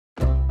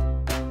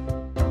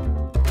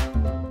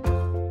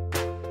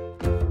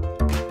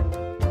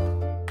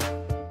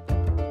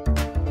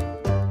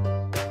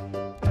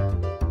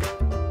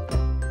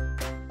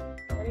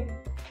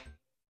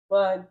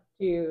1,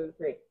 2,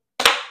 3.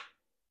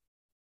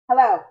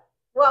 Hello.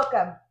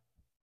 Welcome.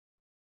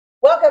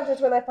 Welcome to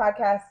Twin Life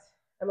Podcast.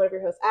 I'm one of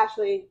your hosts,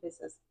 Ashley.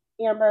 This is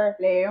Amber.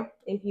 Hello.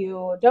 If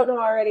you don't know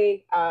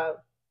already, go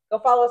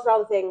follow us on all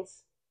the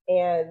things,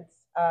 and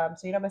so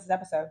you don't miss this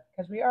episode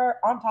because we are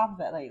on top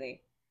of it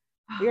lately.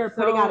 We are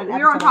putting out an episode.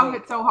 We are on top of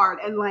it so hard,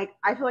 and like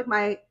I feel like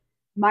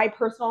my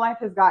personal life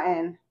has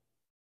gotten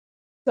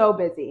so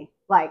busy.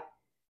 Like,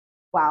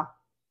 wow.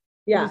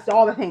 Yeah. Just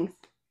all the things.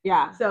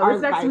 Yeah. So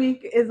this next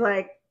week is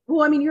like,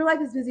 well, I mean, your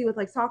life is busy with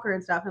like soccer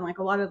and stuff, and like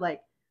a lot of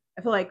like,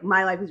 I feel like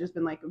my life has just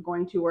been like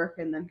going to work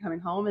and then coming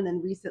home, and then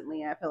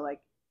recently I feel like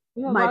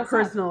my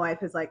personal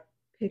life has like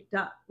picked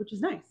up, which is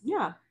nice.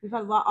 Yeah, we've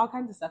had all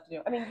kinds of stuff to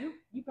do. I mean,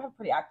 you have a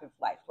pretty active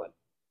life, Twin.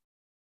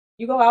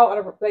 You go out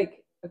on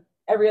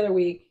every other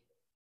week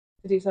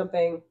to do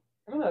something.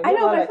 I don't know. I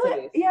know, but I feel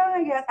like, yeah,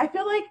 I guess I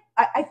feel like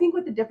I think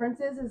what the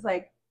difference is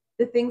like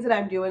the things that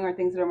I'm doing are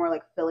things that are more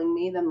like filling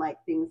me than like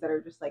things that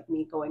are just like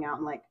me going out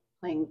and like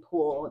playing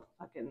pool at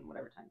fucking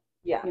whatever time.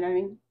 Yeah. You know what I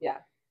mean? Yeah.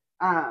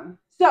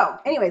 So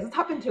anyways, let's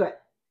hop into it.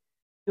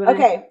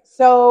 Okay,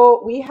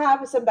 so we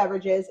have some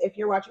beverages. If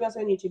you're watching us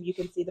on YouTube, you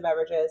can see the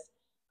beverages.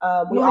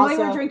 Normally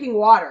we're drinking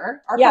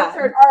water.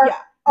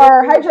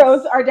 Our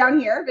hydros are down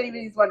here, if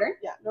anybody's wondering.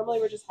 Yeah,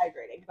 normally we're just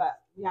hydrating, but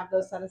we have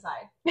those set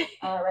aside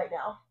right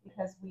now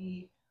because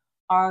we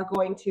are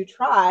going to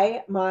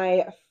try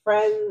my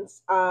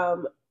friend's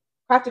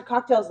crafted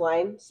cocktails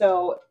line.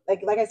 So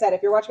like I said,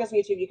 if you're watching us on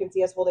YouTube, you can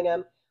see us holding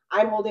them.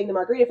 I'm holding the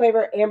margarita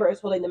flavor. Amber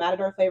is holding the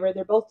Matador flavor.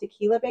 They're both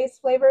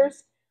tequila-based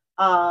flavors.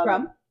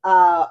 From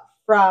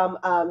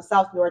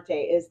South Norte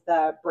is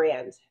the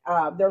brand.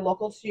 They're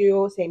local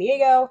to San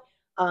Diego.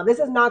 This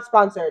is not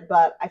sponsored,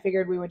 but I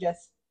figured we would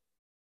just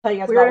tell you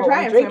guys about what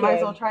we're drinking. So I might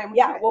as well try them.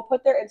 Yeah, we'll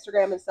put their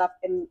Instagram and stuff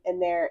in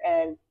there,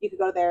 and you can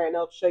go there and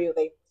it'll show you.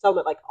 They sell them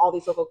at like all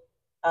these local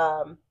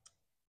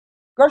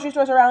grocery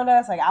stores around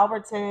us, like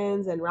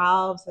Albertsons and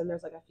Ralph's, and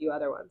there's like a few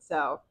other ones.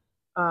 So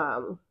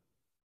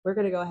we're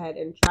going to go ahead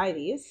and try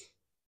these.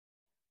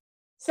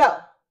 So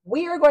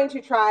we are going to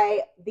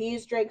try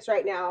these drinks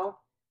right now.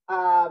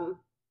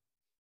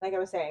 Like I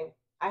was saying,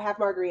 I have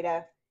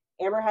margarita.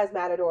 Amber has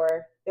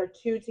Matador. They're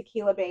 2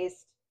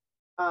 tequila-based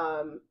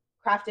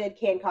crafted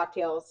canned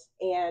cocktails,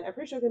 and I'm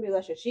pretty sure it's going to be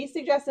delicious. She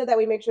suggested that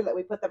we make sure that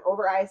we put them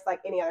over ice like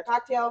any other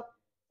cocktail.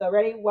 So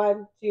ready?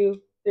 1,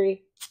 2,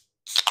 3.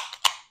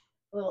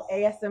 A little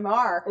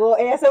ASMR.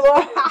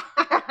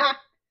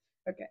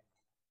 Okay.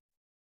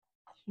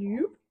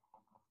 Woo.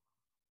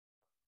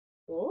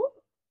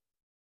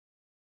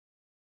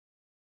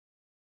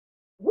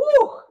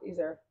 Woo!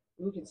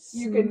 You can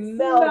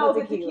smell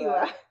the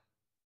tequila.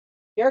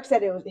 Derek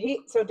said it was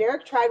so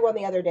Derek tried one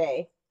the other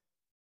day,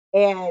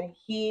 and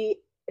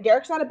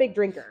Derek's not a big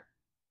drinker,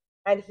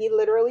 and he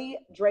literally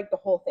drank the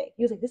whole thing.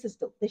 He was like, "This is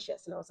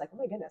delicious," and I was like, "Oh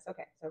my goodness!"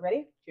 Okay, so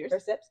ready? Cheers.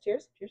 First sips.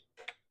 Cheers.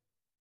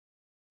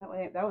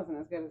 That wasn't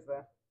as good as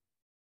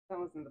that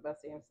wasn't the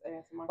best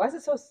ASMR. Why is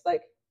it so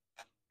like?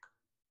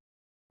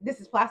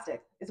 This is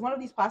plastic. Is one of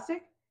these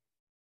plastic?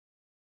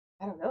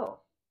 I don't know.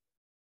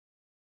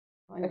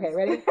 Okay,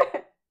 ready?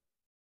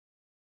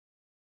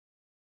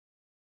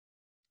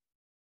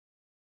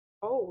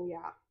 Oh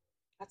yeah,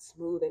 that's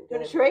smooth and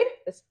good. Trade?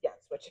 Yeah,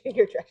 switch.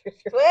 Your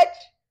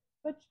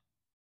switch.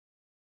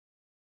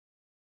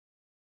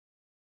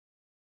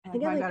 I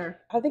think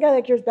I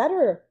like yours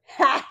better.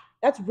 Ha!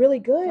 That's really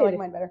good. I like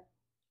mine better.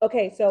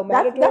 Okay, so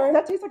Matador.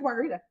 That tastes like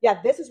margarita.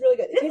 Yeah, this is really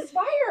good. This is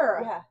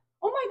fire. Yeah.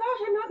 Oh my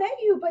gosh, I'm not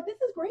met you, but this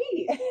is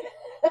great.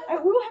 I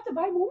will have to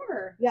buy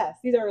more. Yes,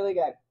 these are really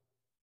good.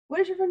 What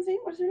is your friend's name?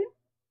 What is her name?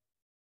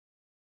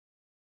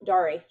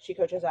 Dari. She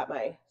coaches at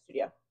my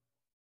studio.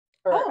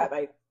 At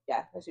my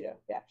studio.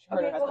 Yeah.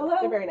 Okay, hello.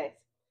 They're very nice.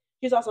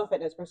 She's also a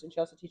fitness person. She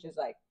also teaches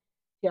like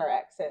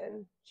TRX,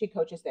 and she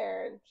coaches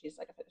there, and she's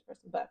like a fitness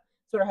person. But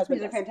so her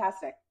husband. These are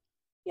fantastic.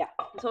 Yeah,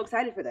 I'm so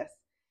excited for this.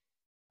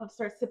 I'll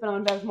start sipping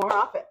on bevs more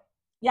often.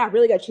 Yeah,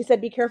 really good. She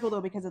said, "Be careful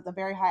though, because it's a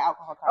very high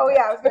alcohol content." Oh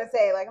yeah, I was gonna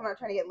say like I'm not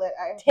trying to get lit.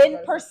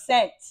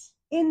 10%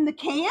 in the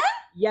can.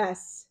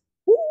 Yes.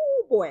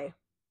 Ooh boy.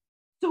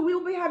 So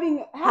we'll be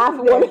having half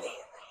one.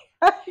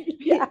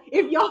 Yeah.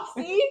 If y'all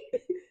see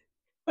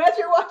as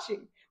you're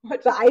watching,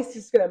 the ice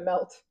is gonna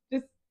melt.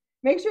 Just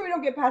make sure we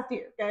don't get past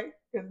here, okay?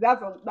 Because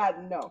that's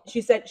no.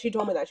 She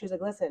told me that. She was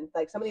like, "Listen,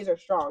 like some of these are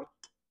strong."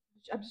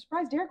 I'm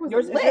surprised Derek was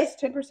yours lit. Is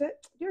 10%.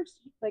 Yours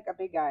like a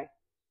big guy.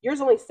 Yours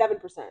only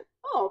 7%.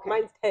 Oh, okay.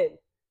 Mine's 10.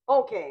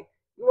 Okay.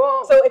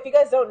 Well, so if you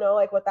guys don't know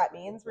like what that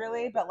means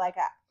really, but like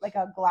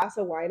a glass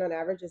of wine on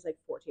average is like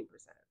 14%.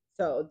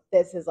 So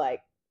this is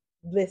like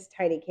this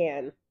tiny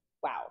can.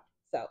 Wow.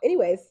 So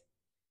anyways,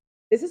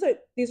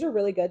 these are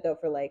really good though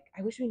for like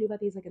I wish we knew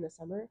about these like in the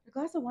summer. A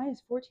glass of wine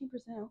is 14%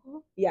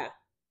 alcohol? Yeah.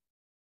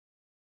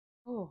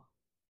 Oh.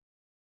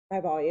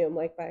 By volume,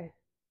 like per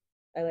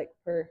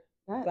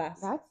glass.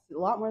 That's a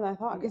lot more than I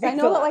thought. Because I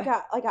know that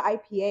like a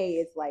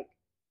IPA is like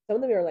some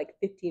of them are like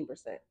 15%.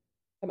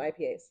 Some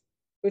IPAs.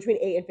 Between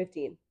 8 and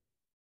 15.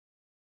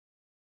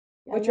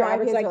 Yeah, but your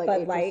average like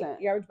Bud 8%. Light,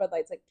 your average Bud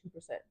Light's like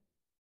 2%.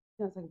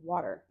 That's like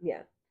water.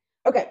 Yeah.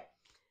 Okay.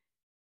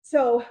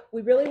 So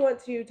we really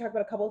want to talk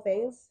about a couple of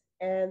things,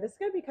 and this is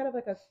gonna be kind of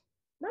like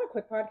not a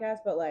quick podcast,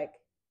 but like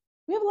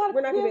we have a lot of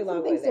we're not gonna be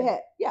some things to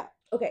hit. Yeah.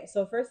 Okay,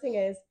 so first thing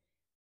is,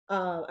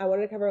 I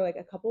wanted to cover like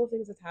a couple of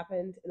things that's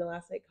happened in the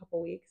last like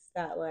couple weeks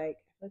that like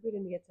I feel like we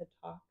didn't get to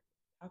talk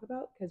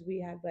about because we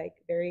had like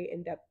very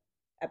in-depth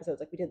episodes.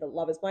 Like we did the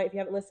Love is Blind. If you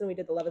haven't listened, we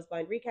did the Love is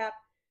Blind recap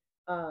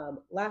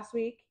last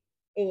week,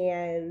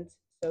 and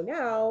so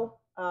now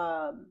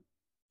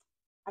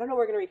I don't know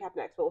what we're gonna recap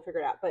next, but we'll figure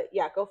it out. But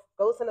yeah, go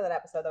listen to that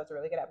episode. That was a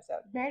really good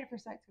episode. Married at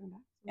First Sight's coming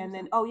back. And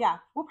then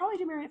we'll probably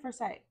do Married at First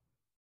Sight.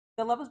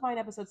 The Love is Blind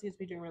episode seems to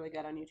be doing really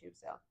good on YouTube,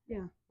 so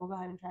yeah, we'll go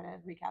ahead and try to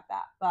recap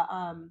that. But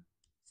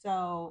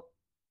so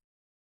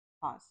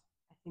pause.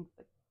 I think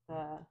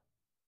the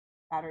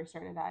battery's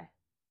starting to die.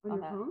 On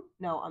your phone?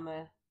 No, on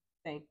the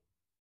thing.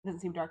 Doesn't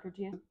seem darker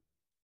to you.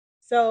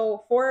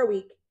 So for a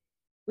week,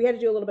 we had to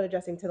do a little bit of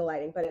adjusting to the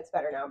lighting, but it's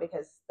better now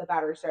because the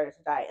battery started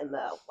to die in the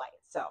light.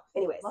 So,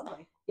 anyways,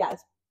 lovely. Yeah,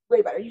 it's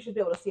way better. You should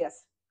be able to see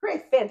us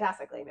great,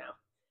 fantastically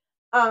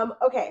now.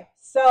 Okay,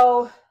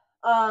 so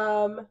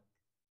a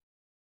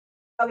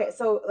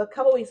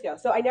couple weeks ago.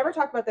 So I never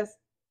talked about this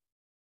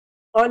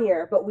on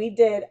here, but we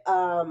did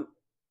a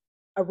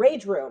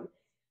rage room.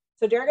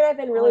 So Derek and I have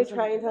been really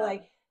trying to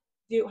like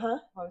do, huh?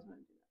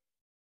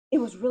 It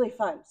was really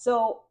fun.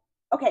 So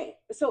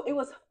it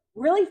was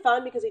really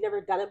fun because we'd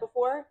never done it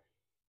before,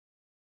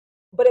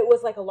 but it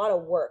was like a lot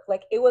of work.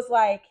 Like it was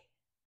like,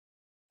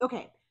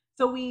 okay,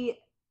 so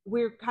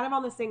we're kind of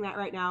on this thing that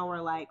right now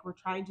we're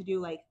trying to do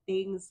like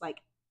things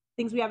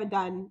we haven't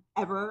done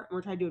ever, and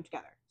we're trying to do them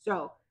together.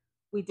 So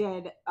we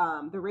did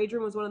the rage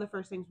room was one of the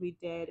first things we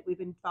did. We've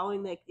been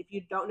following, like, if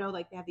you don't know,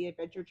 like they have the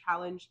Adventure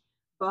Challenge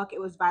book.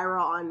 It was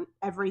viral on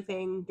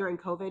everything during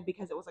COVID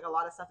because it was like a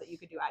lot of stuff that you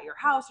could do at your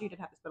house, so you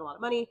didn't have to spend a lot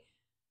of money.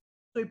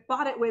 So we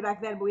bought it way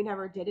back then, but we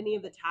never did any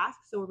of the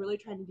tasks. So we're really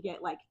trying to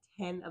get like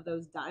 10 of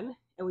those done.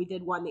 And we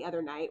did one the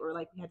other night where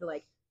like we had to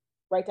like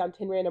write down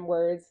 10 random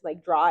words,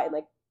 like draw it and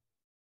like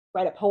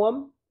write a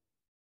poem,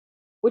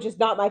 which is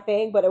not my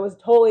thing, but it was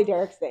totally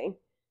Derek's thing.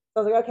 So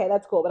I was like, okay,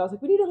 that's cool. But I was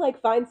like, we need to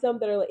like find some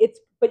that are like,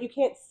 but you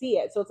can't see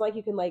it. So it's like,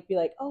 you can like be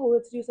like, oh,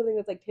 let's do something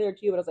that's like tailored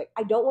to you. But I was like,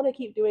 I don't want to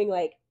keep doing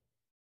like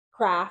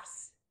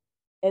crafts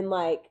and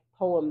like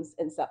poems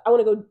and stuff. I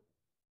want to go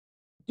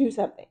do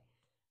something.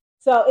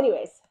 So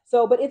anyways,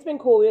 but it's been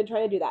cool. We've been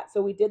trying to do that.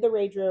 So we did the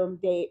rage room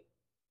date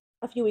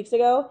a few weeks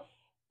ago.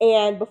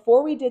 And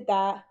before we did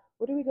that,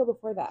 where did we go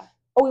before that?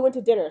 Oh, we went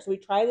to dinner. So we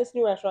tried this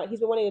new restaurant. He's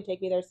been wanting to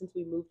take me there since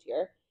we moved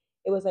here.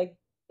 It was like,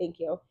 thank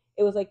you.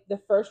 It was like the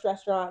first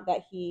restaurant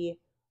that he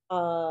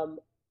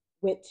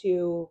went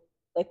to,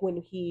 like when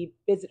he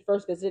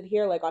first visited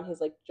here, like on his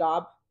like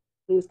job.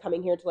 He was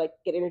coming here to like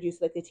get introduced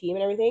to like the team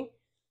and everything.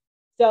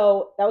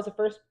 So that was the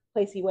first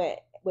place he went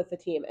with the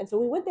team. And so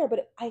we went there,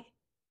 but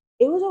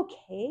it was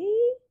okay.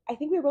 I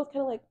think we were both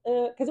kind of like,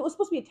 because it was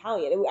supposed to be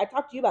Italian. And I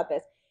talked to you about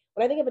this.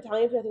 When I think of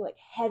Italian food, I think like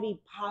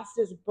heavy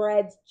pastas,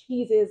 breads,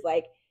 cheeses,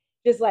 like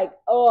just like,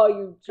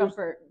 oh,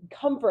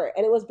 comfort.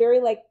 And it was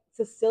very like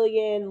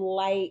Sicilian,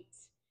 light.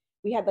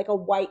 We had like a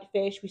white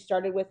fish. We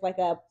started with like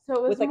a,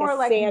 so it was with more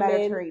like salmon.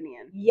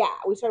 Mediterranean. Yeah,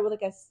 we started with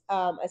like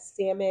a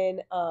salmon,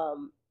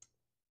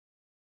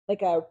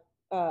 like a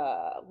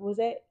what was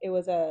it? It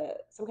was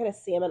some kind of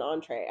salmon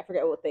entree. I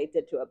forget what they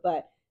did to it,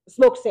 but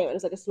smoked salmon. It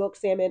was like a smoked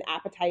salmon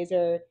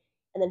appetizer,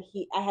 and then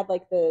I had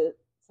like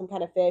some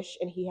kind of fish,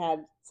 and he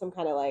had some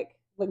kind of like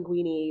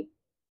linguine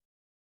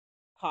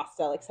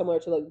pasta, like similar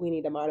to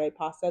linguine di mare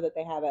pasta that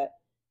they have at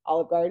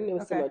Olive Garden. It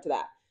was similar to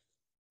that.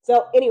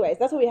 So anyways,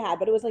 that's what we had,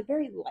 but it was like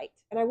very light,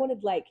 and I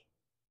wanted like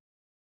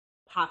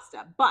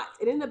pasta, but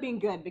it ended up being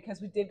good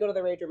because we did go to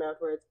the rage room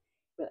afterwards.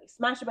 We like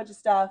smashed a bunch of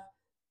stuff,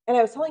 and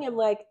I was telling him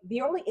like,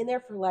 you're only in there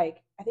for like,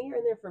 I think you're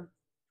in there for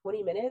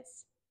 20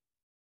 minutes.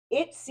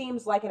 It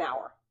seems like an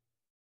hour.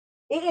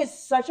 It is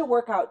such a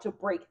workout to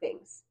break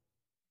things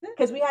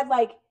because we had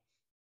like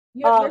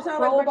there's not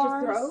like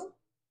much to throw.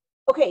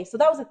 Okay, so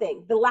that was the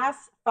thing. The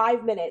last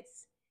 5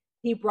 minutes,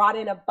 he brought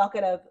in a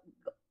bucket of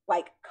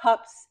like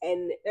cups,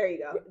 and there you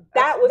go.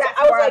 I was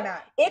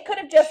like, it could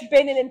have just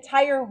been an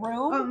entire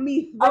room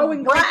me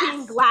throwing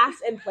breaking glass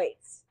and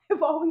plates.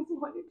 I've always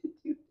wanted to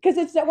do because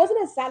it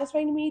wasn't as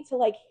satisfying to me to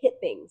like hit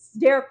things.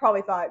 Derek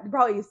probably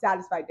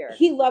satisfied Derek.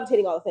 He loved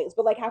hitting all the things,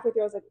 but like halfway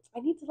through, I was like, I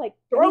need to like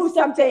throw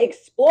something to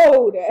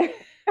explode,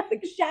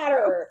 like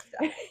shatter.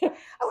 I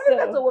wonder if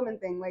that's a woman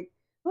thing. Like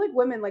I feel like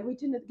women, like we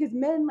tend to, because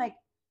men, like,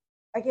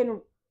 I get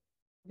in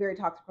very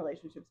toxic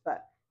relationships,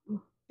 but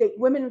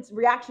women's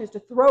reaction is to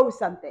throw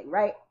something,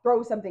 right?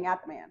 Throw something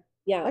at the man.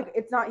 Yeah. Like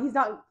he's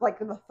not like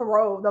gonna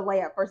throw the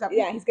lamp or something.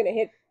 Yeah, he's gonna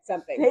hit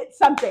something.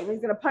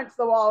 He's gonna punch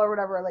the wall or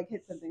whatever, like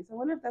hit something. So I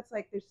wonder if that's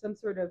like there's some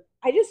sort of.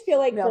 I just feel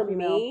like for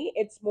me,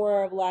 it's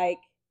more of like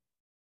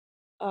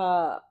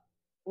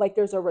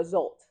there's a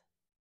result.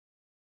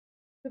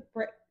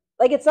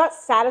 Like it's not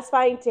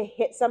satisfying to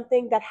hit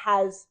something that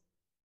has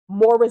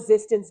more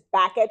resistance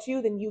back at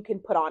you than you can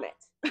put on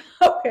it.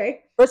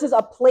 Okay. Versus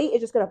a plate is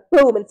just gonna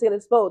boom and it's gonna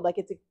explode. Like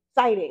it's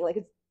exciting.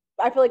 Like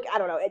I feel like I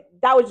don't know.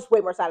 That was just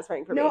way more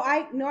satisfying for me.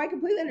 I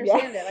completely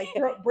understand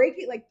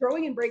it. Like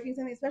throwing and breaking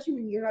something, especially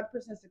when you're not the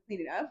person who has to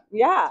clean it up.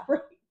 Yeah,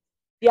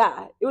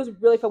 yeah, it was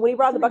really fun. When he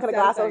brought the bucket of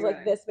glass, I was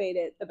like, this made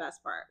it the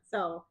best part.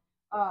 So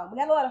we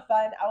had a lot of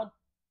fun. I'll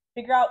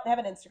figure out. They have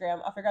an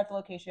Instagram. I'll figure out the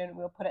location.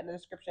 We'll put it in the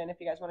description if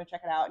you guys want to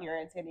check it out and you're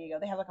in San Diego.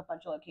 They have like a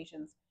bunch of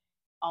locations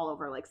all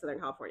over like Southern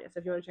California. So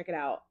if you want to check it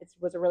out, it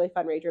was a really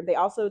fun rage room. They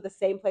also, the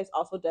same place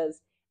also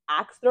does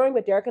axe throwing,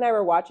 but Derek and I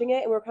were watching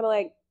it and we were kind of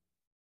like,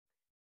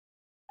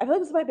 I feel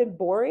like this might have been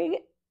boring.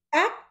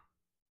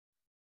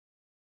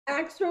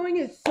 Axe throwing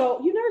is so.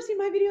 You've never seen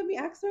my video of me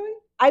axe throwing?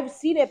 I've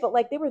seen it, but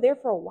like they were there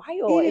for a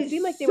while. It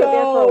seemed like they were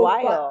there for a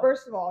while.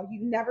 First of all,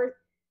 you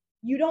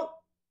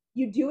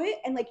do it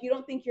and like you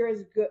don't think you're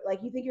as good.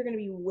 Like you think you're going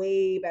to be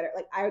way better.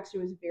 Like I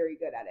actually was very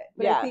good at it,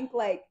 but I think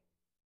like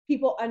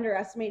people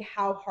underestimate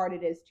how hard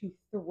it is to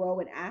throw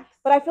an axe.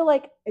 But I feel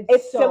like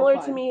it's so similar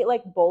to me,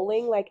 like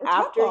bowling. Like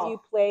after you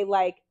play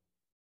like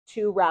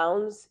 2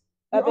 rounds,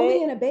 you're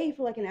only in a bay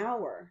for like an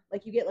hour.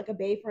 Like you get like a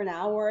bay for an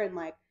hour and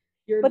like.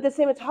 But the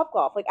same with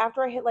Topgolf. Like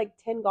after I hit like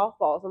 10 golf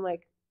balls, I'm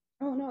like,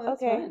 oh no,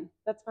 that's fun.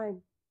 That's fine.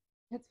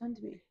 That's fun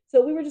to me.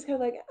 So we were just kind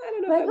of like, I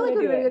don't know. But I feel like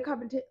we're doing a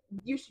competition.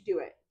 You should do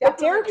it. But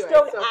Derek's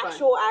thrown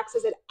actual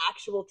axes at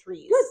actual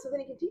trees. Good, so then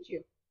he can teach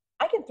you.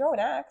 I can throw an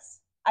axe.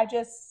 I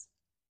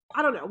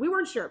don't know. We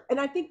weren't sure, and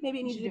I think maybe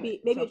it needed to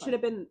be. Maybe it should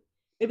have been.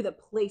 Maybe the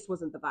place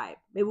wasn't the vibe.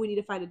 Maybe we need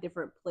to find a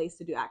different place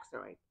to do axe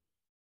throwing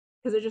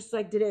because it just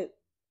like didn't.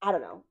 I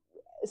don't know.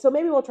 So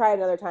maybe we'll try it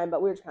another time.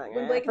 But we were just kind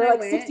of like for like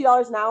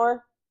 $60 an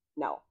hour.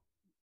 No.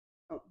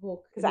 Oh,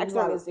 well, because axe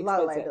throwing is expensive. A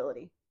lot of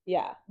liability.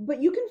 Yeah.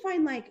 But you can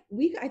find like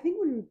I think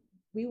when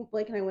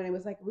Blake and I went, it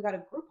was like we got a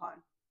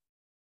Groupon.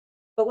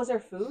 But was there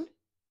food?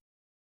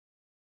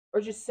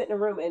 Or just sit in a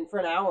room and for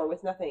an hour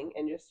with nothing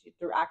and just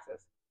threw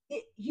axes?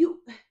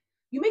 You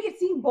make it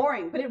seem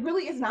boring, but it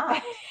really is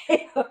not.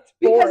 Because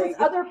it's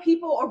other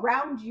people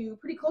around you,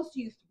 pretty close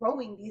to you,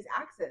 throwing these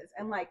axes.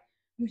 And like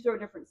you throw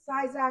different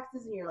size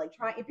axes and you're like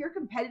trying. If you're a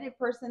competitive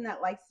person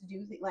that likes to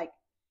do things like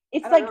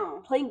it's like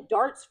playing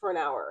darts for an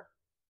hour.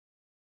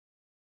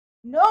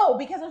 No,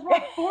 because there's more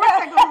force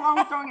that goes along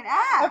with throwing an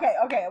axe.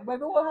 Okay.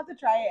 Maybe we'll have to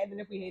try it, and then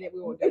if we hate it, we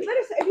won't do it.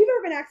 If you've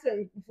ever been axe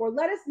throwing before,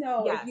 let us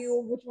know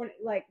which one.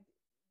 Like,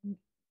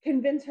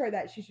 convince her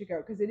that she should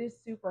go because it is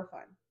super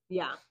fun.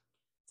 Yeah.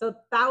 So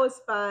that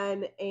was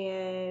fun,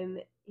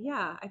 and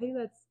yeah, I think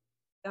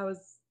that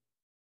was.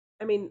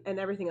 I mean, and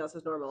everything else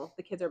was normal.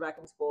 The kids are back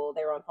in school.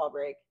 They were on fall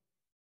break.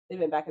 They've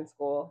been back in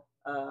school.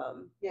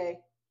 Yay!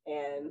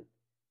 And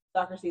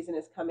soccer season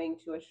is coming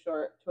to a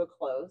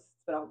close.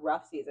 It's been a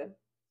rough season.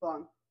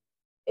 Long.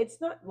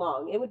 It's not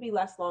long. It would be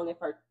less long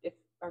if our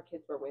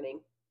kids were winning,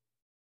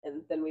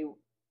 and then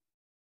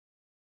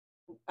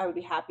I would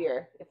be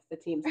happier if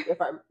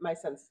my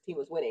son's team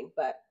was winning.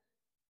 But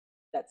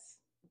that's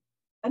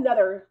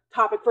another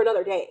topic for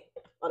another day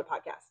on a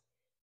podcast.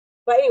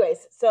 But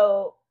anyways,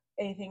 so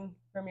anything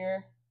from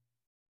your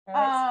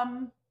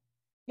parents?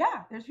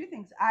 Yeah, there's a few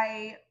things.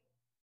 I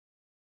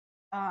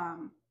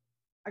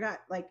got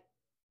like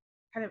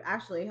kind of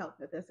Ashley helped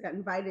with this. I got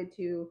invited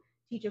to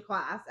teach a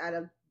class at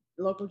a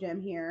local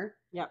gym here.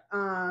 Yep.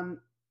 So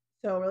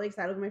really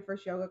excited with my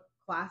first yoga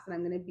class, and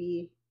I'm going to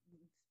be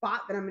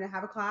spot that I'm going to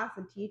have a class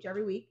and teach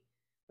every week.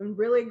 I'm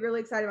really, really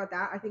excited about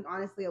that. I think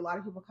honestly, a lot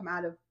of people come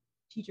out of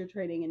teacher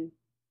training and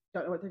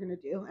don't know what they're going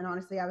to do. And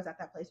honestly, I was at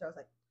that place where I was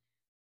like,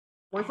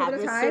 one step at a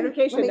time. When I get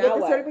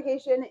the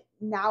certification,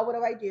 now what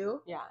do I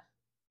do? Yeah.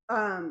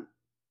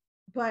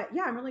 But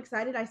yeah, I'm really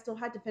excited. I still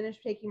had to finish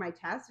taking my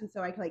test, and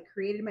so I like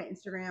created my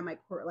Instagram. I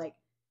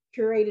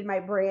curated my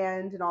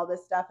brand and all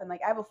this stuff, and like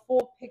I have a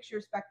full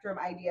picture spectrum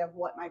idea of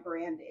what my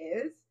brand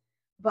is,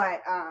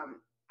 but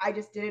I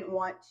just didn't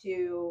want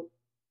to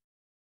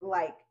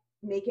like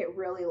make it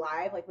really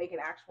live, like make an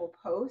actual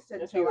post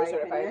until I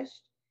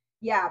finished.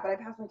 Yeah, but I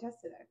passed my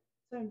test today,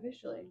 so I'm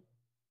officially.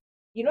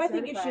 You know what I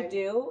think you should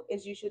do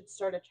is you should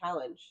start a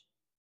challenge.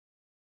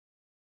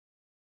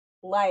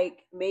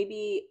 Like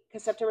maybe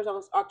because October's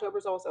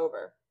almost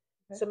over,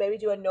 so maybe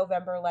do a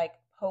November like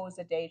pose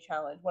a day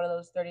challenge, one of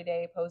those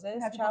 30-day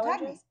poses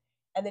challenges,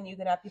 and then you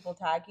can have people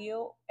tag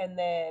you, and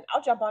then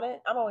I'll jump on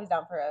it. I'm always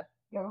down for a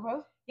yoga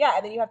pose. Yeah,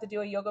 and then you have to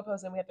do a yoga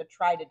pose, and we have to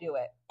try to do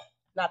it.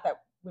 Not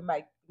that we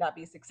might not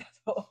be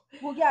successful.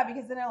 Well, yeah,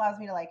 because then it allows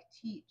me to like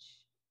teach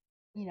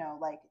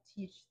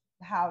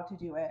how to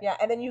do it. Yeah,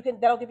 and then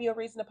that'll give you a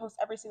reason to post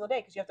every single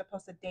day because you have to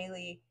post a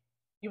daily.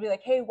 You'll be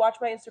like, hey, watch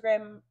my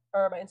Instagram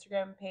or my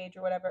Instagram page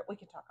or whatever. We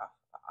can talk off.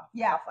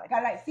 Yeah,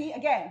 got it. See,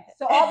 again,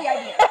 so all the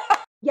ideas.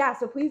 Yeah,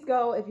 so please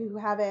go if you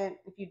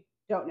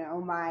don't know,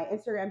 my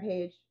Instagram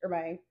page or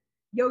my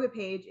yoga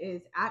page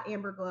is at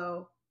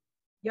Amberglow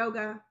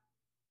Yoga.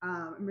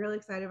 I'm really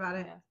excited about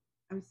it. Yeah.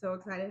 I'm so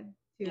excited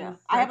to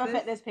I have a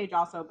fitness page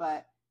also,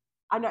 but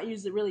I'm not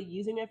really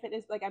using a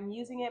fitness. Like I'm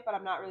using it, but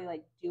I'm not really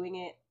like doing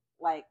it,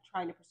 like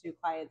trying to pursue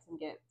clients and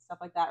get stuff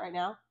like that right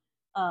now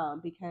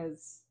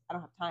because I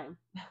don't have time.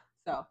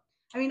 So,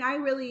 I mean, I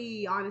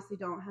really honestly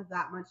don't have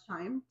that much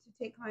time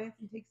to take clients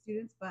and take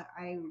students, but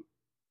I'm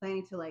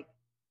planning to like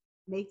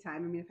make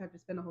time. I mean, if I have to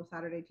spend a whole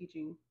Saturday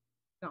teaching,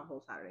 not a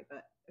whole Saturday,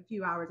 but a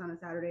few hours on a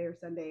Saturday or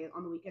Sunday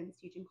on the weekends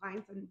teaching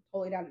clients, I'm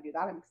totally down to do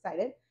that. I'm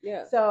excited.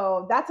 Yeah.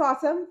 So that's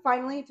awesome.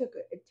 Finally, it took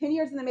 10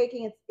 years in the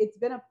making. It's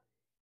been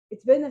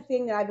a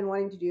thing that I've been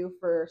wanting to do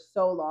for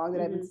so long,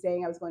 that I've been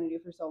saying I was going to do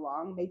for so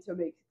long. Made so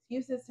many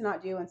excuses to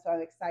not do, and so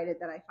I'm excited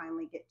that I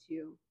finally get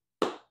to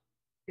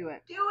do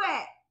it.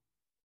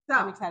 So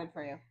I'm excited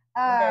for you.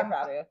 I'm very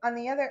proud of you. On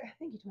the other,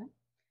 thank you, Twin.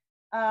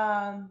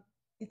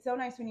 It's so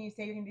nice when you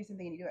say you're gonna do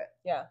something and you do it.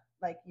 Yeah.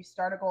 Like you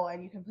start a goal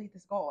and you complete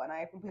this goal, and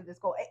I completed this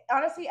goal.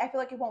 Honestly, I feel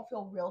like it won't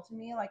feel real to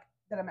me, like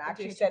that I'm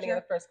actually standing in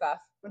the first class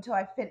until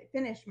I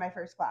finish my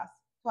first class.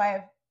 So I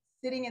have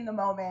sitting in the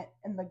moment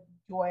and the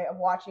joy of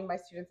watching my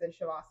students in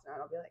Shavasana,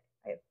 and I'll be like,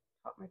 I have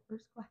taught my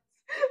first class.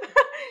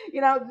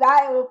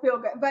 That will feel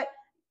good. But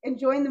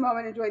enjoying the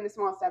moment, enjoying the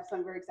small steps. So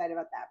I'm very excited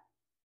about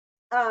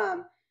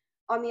that.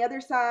 On the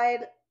other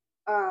side,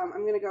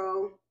 I'm gonna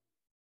go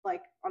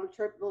like on a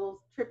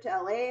little trip to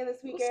LA this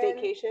weekend.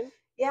 Staycation.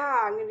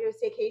 Yeah, I'm gonna do a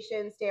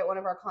staycation, stay at one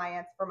of our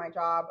clients for my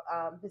job,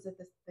 visit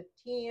the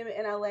team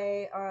in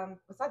LA.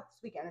 It's not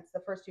this weekend, it's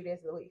the first 2 days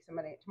of the week, so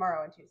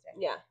tomorrow and Tuesday.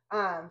 Yeah.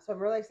 So I'm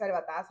really excited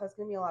about that. So it's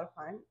gonna be a lot of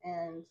fun.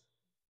 And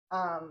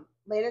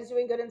Landon's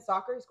doing good in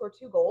soccer. He scored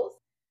 2 goals.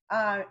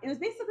 It was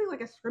basically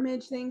like a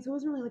scrimmage thing, so it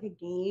wasn't really like a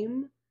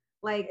game.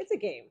 Like it's a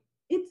game.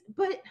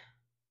 But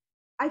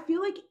I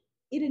feel like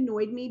it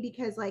annoyed me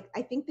because like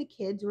I think the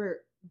kids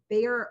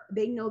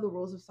they know the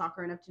rules of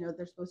soccer enough to know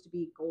they're supposed to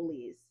be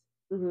goalies.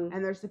 Mm-hmm.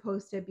 And they're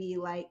supposed to be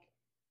like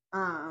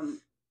when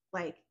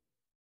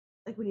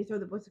you throw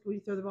the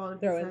ball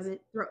and throw-ins.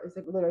 Is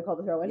it literally called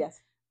a throw-in?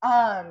 Yes.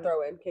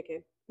 Throw in, kick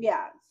in.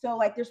 Yeah. So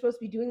like they're supposed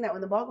to be doing that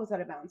when the ball goes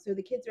out of bounds. So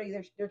the kids are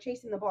they're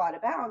chasing the ball out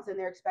of bounds and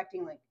they're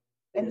expecting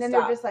and then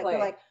they're just like, they're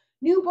like,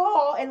 new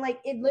ball, and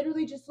like it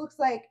literally just looks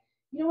like,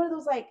 one of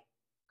those like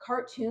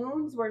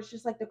cartoons where it's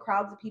just like the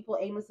crowds of people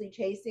aimlessly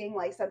chasing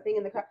like something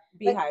in the crowd.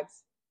 Beehives. Like,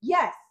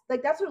 yes.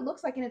 Like that's what it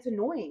looks like, and it's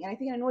annoying. And I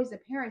think it annoys the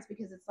parents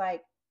because it's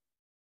like,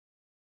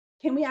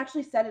 can we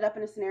actually set it up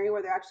in a scenario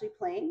where they're actually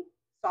playing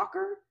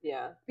soccer?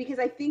 Yeah. Because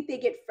I think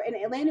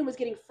and Landon was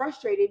getting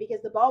frustrated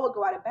because the ball would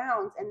go out of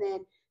bounds, and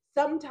then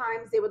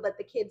sometimes they would let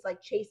the kids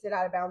like chase it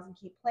out of bounds and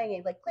keep playing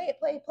it, like play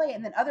it.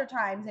 And then other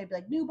times they'd be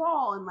like, new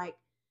ball. And like,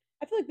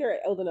 I feel like they're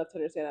old enough to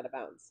understand out of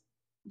bounds.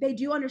 They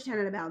do understand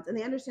out of bounds, and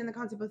they understand the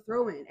concept of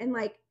throw in. And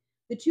like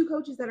the 2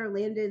 coaches that are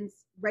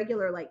Landon's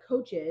regular like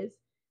coaches,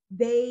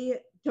 they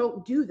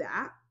don't do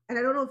that. And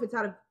I don't know if it's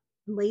out of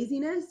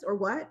laziness or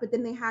what, but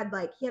then he had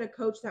a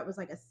coach that was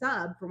like a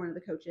sub for one of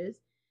the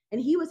coaches,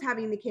 and he was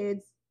having the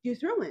kids do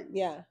throw-ins.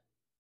 Yeah.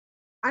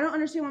 I don't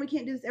understand why we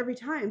can't do this every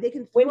time. They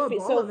can throw a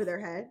ball over their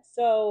head.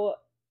 So,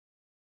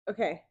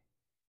 okay.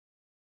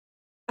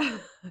 What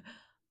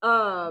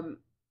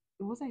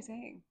was I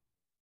saying?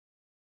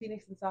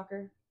 Phoenix and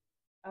soccer.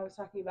 I was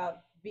talking about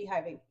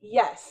beehiving.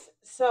 Yes.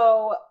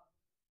 So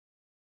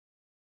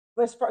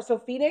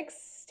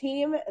Phoenix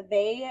team,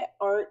 they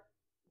aren't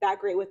that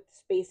great with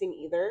spacing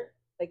either.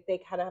 Like they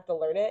kind of have to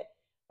learn it.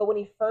 But when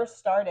he first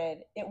started,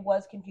 it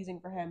was confusing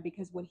for him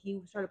because when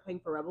he started playing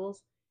for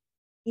Rebels,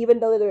 even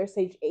though they were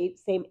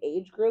same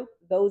age group,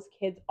 those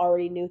kids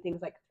already knew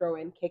things like throw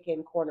in, kick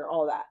in, corner,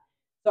 all that.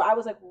 So I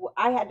was like,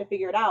 I had to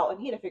figure it out, and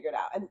he had to figure it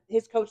out. And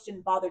his coach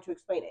didn't bother to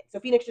explain it.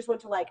 So Phoenix just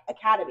went to like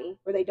academy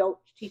where they don't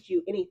teach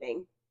you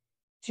anything,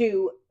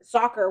 to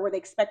soccer where they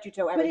expect you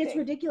to know everything. But it's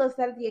ridiculous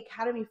that the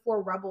academy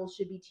for Rebels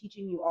should be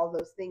teaching you all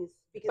those things.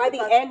 Because by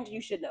the end,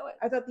 you should know it.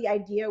 I thought the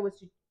idea was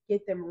to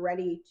get them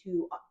ready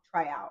to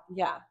try out.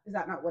 Yeah. Is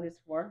that not what it's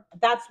for?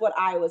 That's what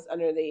I was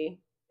under the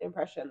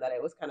impression, that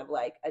it was kind of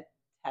like a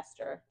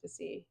tester to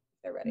see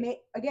if they're ready.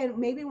 Again,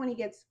 maybe when he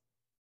gets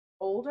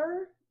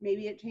older,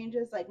 maybe it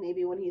changes. Like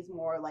maybe when he's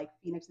more like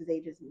Phoenix's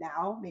age is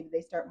now, maybe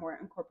they start more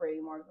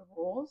incorporating more of the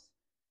rules.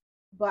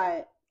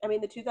 But I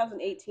mean, the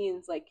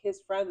 2018s, like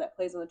his friend that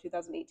plays on the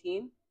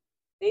 2018,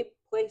 they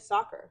play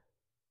soccer.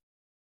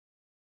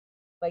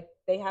 Like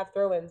they have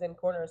throw-ins and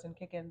corners and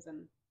kick-ins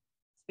and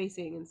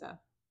spacing and stuff.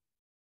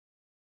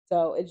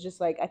 So it's just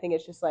like, I think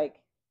it's just like,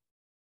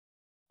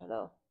 I don't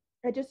know.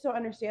 I just don't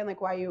understand like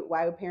why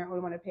a parent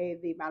would want to pay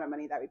the amount of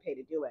money that we pay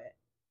to do it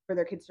for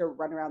their kids to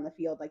run around the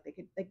field like they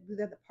could like do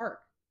that at the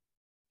park.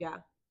 Yeah.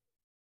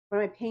 What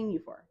am I paying you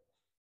for?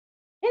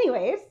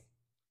 Anyways,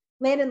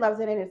 Landon loves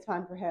it and it's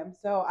fun for him.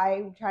 So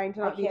I'm trying to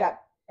not be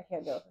that. I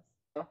can't do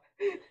it.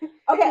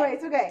 Okay.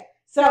 Anyways, okay.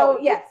 So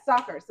yes,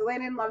 soccer. So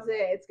Landon loves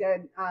it. It's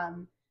good.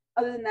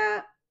 Other than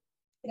that,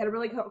 I got a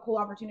really cool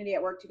opportunity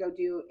at work to go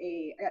do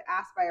I got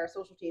asked by our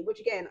social team, which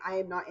again, I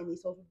am not in the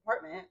social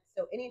department.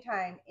 So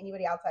anytime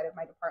anybody outside of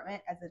my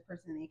department, as a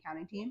person in the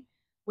accounting team,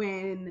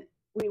 when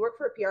you work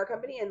for a PR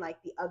company and like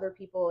the other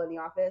people in the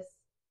office,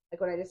 like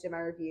when I just did my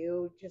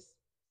review, just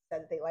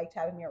said that they liked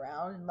having me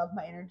around and loved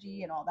my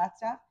energy and all that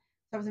stuff.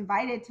 So I was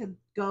invited to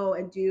go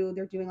and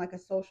they're doing like a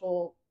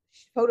social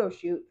photo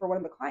shoot for one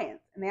of the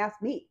clients, and they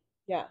asked me.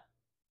 Yeah.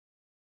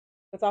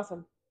 That's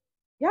awesome.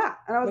 Yeah.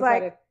 And I was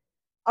like,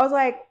 I was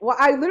like, well,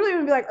 I literally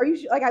would be like, are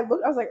you like, I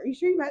looked, I was like, are you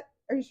sure you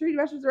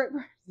messaged the right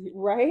person?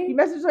 Right? You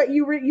messaged right,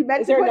 you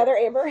meant Is to there put, another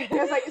Amber? I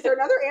was like, is there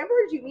another Amber?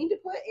 Did you mean to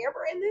put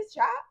Amber in this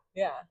chat?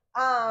 Yeah.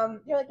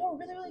 They're like, no, we're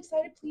really, really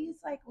excited. Please,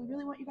 like, we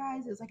really want you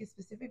guys. It was like a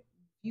specific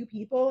few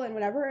people and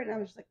whatever. And I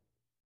was just like,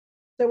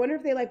 so I wonder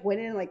if they like went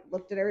in and like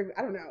looked at everybody.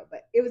 I don't know,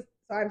 but it was,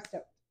 so I'm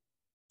stoked.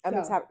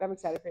 I'm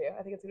excited for you.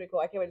 I think it's gonna be cool.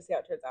 I can't wait to see how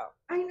it turns out.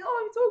 I know,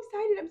 I'm so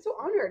excited. I'm so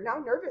honored. Now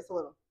I'm nervous a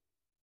little.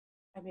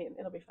 I mean,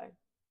 it'll be fine.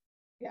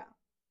 Yeah.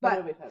 But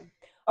it'll be fun.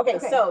 Okay,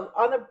 so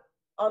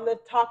on the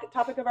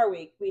topic of our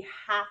week, we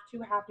have to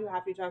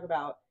talk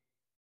about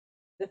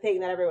the thing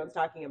that everyone's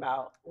talking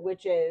about,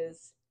 which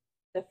is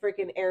the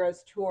freaking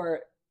Eras Tour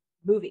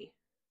movie.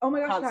 Oh my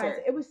gosh, concert.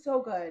 Guys, it was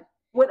so good.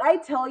 When I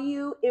tell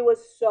you it was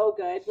so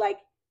good, like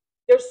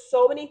there's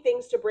so many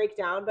things to break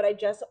down, but I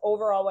just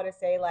overall want to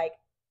say, like,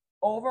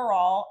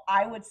 overall,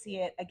 I would see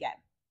it again.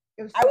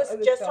 I was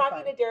just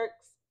talking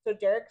to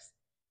Derek's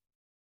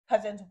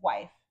cousin's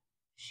wife.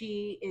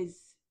 She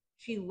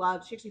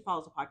actually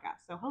follows the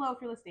podcast. So hello if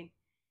you're listening.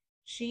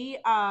 She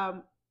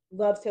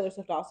loves Taylor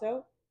Swift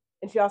also.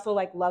 And she also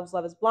like loves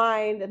Love is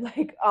Blind and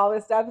like all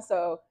this stuff.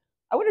 So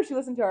I wonder if she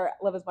listened to our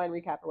Love is Blind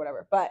recap or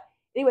whatever. But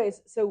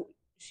anyways, so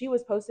she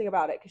was posting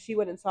about it because she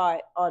went and saw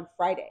it on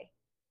Friday.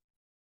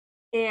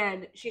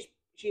 And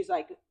she's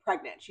like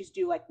pregnant. She's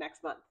due like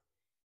next month.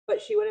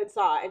 But she went and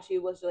saw it and she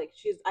was like,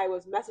 I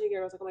was messaging her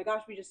and I was like, oh my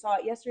gosh, we just saw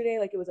it yesterday.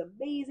 Like it was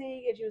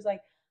amazing. And she was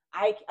like,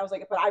 I was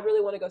like, but I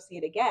really want to go see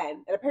it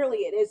again. And apparently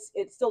it's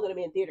still going to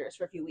be in theaters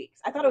for a few weeks.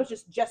 I thought it was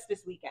just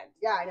this weekend.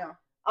 Yeah, I know.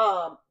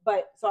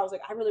 But so I was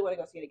like, I really want to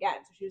go see it again.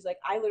 So she was like,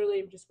 I literally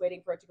am just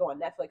waiting for it to go on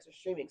Netflix or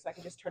streaming so I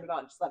can just turn it on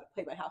and just let it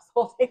play my house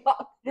the whole day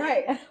long.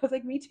 Right. And I was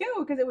like, me too,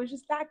 because it was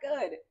just that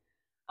good.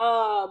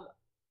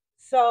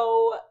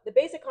 So the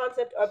basic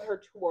concept of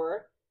her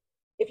tour,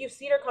 if you've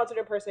seen her concert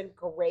in person,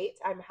 great.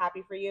 I'm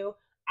happy for you.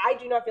 I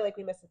do not feel like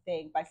we missed a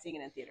thing by seeing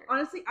it in theater.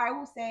 Honestly, I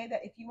will say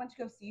that if you went to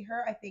go see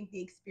her, I think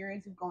the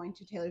experience of going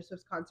to Taylor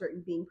Swift's concert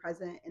and being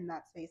present in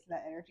that space and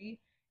that energy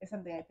is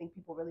something I think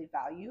people really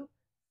value.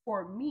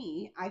 For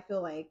me, I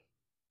feel like,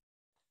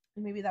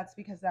 and maybe that's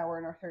because now we're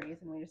in our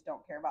 30s and we just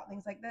don't care about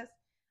things like this.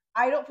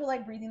 I don't feel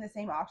like breathing the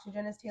same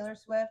oxygen as Taylor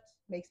Swift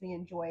makes me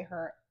enjoy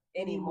her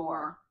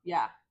anymore.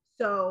 Yeah.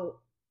 So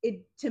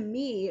to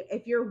me,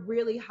 if you're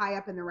really high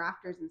up in the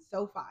rafters in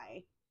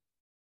SoFi,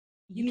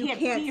 you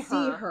can't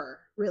see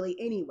her really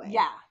anyway.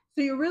 Yeah.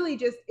 So you're really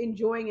just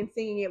enjoying and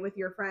singing it with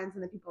your friends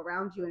and the people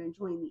around you and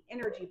enjoying the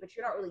energy, but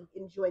you're not really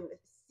enjoying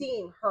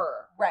seeing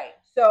her. Right.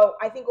 So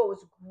I think what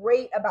was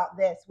great about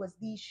this was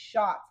these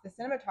shots, the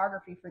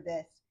cinematography for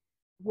this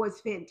was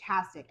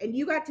fantastic. And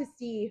you got to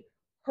see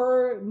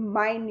her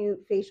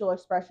minute facial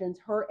expressions,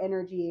 her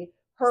energy,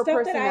 her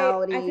stuff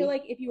personality. I feel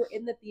like if you were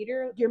in the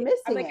theater, you're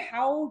missing I'm like,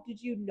 how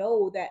did you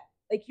know that?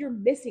 Like, you're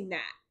missing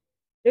that.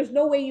 There's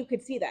no way you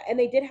could see that. And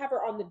they did have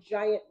her on the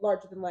giant,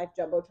 larger-than-life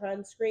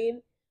Jumbotron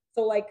screen.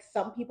 So, like,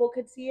 some people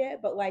could see it.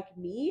 But, like,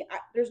 me,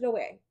 there's no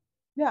way.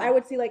 Yeah. I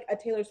would see, like, a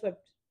Taylor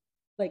Swift,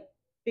 like,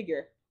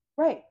 figure.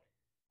 Right.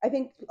 I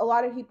think a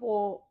lot of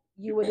people,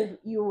 you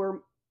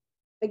were,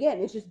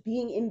 again, it's just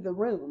being in the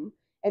room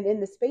and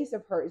in the space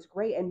of her is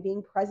great. And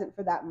being present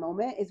for that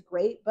moment is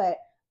great. But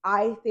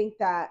I think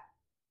that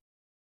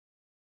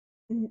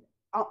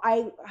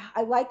I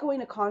like going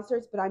to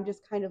concerts, but I'm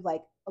just kind of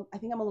like, I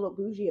think I'm a little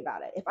bougie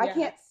about it. If I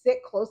can't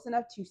sit close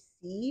enough to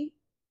see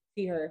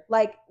her,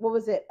 like, what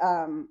was it?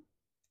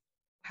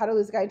 How to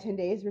Lose a Guy in 10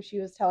 Days, where she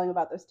was telling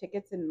about those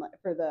tickets and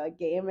for the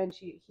game, and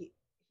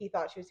he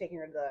thought she was taking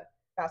her to the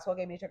basketball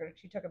game. And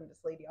she took him to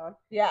Celine Dion.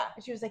 Yeah,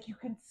 and she was like, you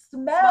can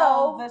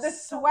smell the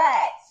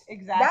sweat.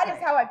 Exactly. That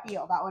is how I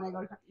feel about when I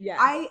go to. Yeah.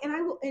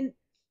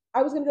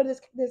 I was gonna go to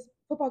this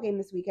football game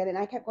this weekend, and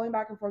I kept going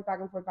back and forth,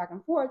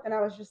 and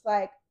I was just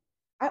like,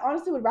 I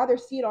honestly would rather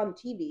see it on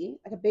TV,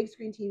 like a big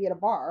screen TV at a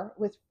bar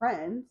with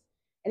friends,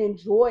 and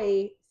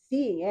enjoy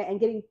seeing it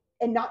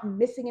and not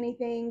missing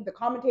anything. The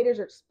commentators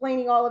are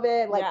explaining all of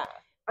it. Like,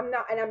 I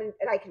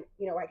can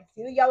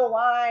see the yellow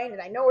line, and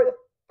I know where the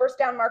first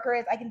down marker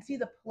is. I can see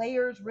the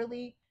players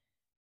really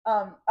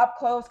up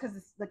close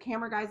because the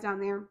camera guy's down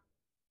there.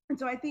 And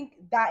so I think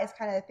that is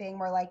kind of the thing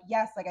where, like,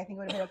 yes, like, I think it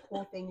would have been a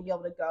cool thing to be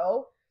able to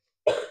go.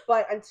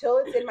 But until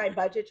it's in my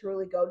budget to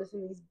really go to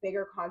some of these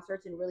bigger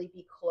concerts and really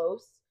be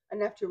close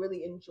enough to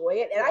really enjoy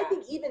it. And I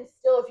think even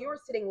still, if you were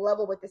sitting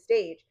level with the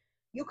stage,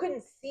 you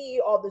couldn't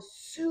see all the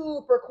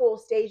super cool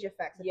stage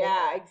effects.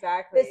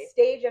 Exactly. The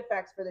stage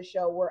effects for the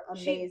show were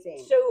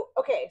amazing. So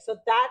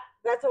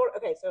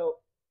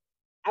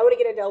I want to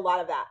get into a lot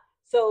of that.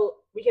 So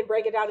we can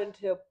break it down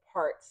into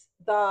parts.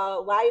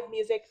 The live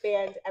music,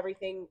 band,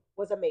 everything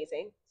was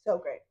amazing. So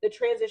great. The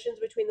transitions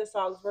between the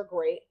songs were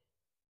great.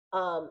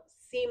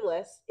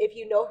 Seamless. If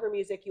you know her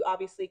music, you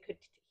obviously could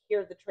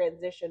hear the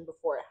transition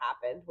before it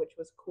happened, which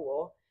was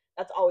cool.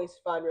 That's always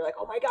fun. We're like,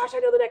 oh my gosh, I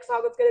know the next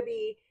song it's gonna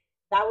be.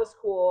 That was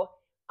cool.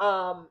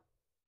 The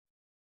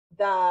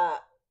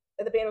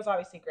band was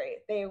obviously great.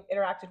 They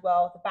interacted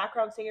well. The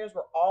background singers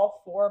were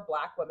all 4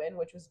 Black women,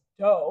 which was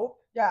dope.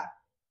 Yeah.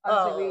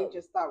 Honestly, we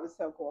just thought it was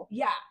so cool.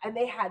 Yeah, and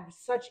they had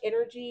such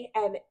energy.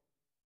 And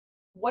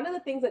one of the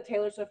things that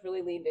Taylor Swift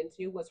really leaned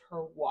into was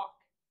her walk.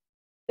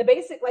 The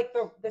basic, like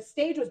the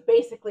stage was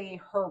basically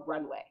her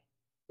runway.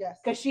 Yes.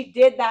 Because she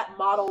did that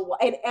model,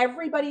 and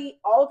everybody,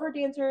 all of her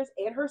dancers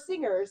and her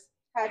singers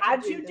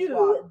had to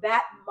do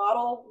that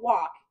model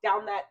walk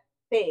down that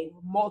thing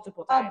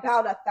multiple times.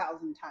 About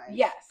 1,000 times.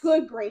 Yes.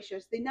 Good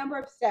gracious. The number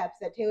of steps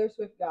that Taylor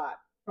Swift got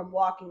from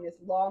walking this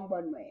long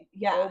runway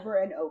over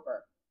and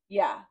over.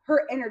 Yeah.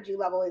 Her energy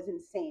level is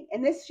insane.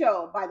 And this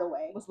show, by the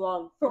way, was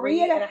long.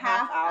 3.5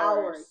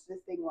 hours this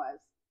thing was.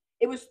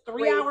 It was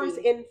 3 hours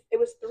in. It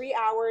was 3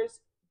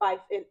 hours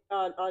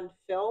on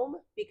film,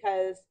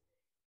 because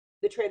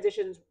the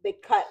transitions, they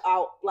cut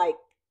out like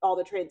all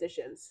the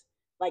transitions.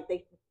 Like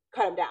they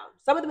cut them down.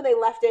 Some of them they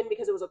left in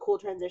because it was a cool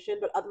transition,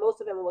 but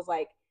most of them was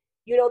like,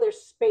 there's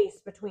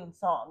space between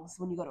songs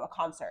when you go to a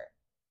concert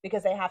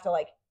because they have to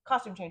like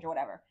costume change or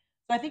whatever.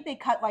 So I think they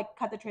cut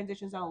the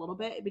transitions down a little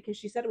bit, because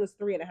she said it was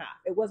 3.5.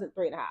 It wasn't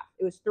 3.5.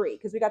 It was 3,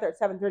 because we got there at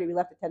 7:30. We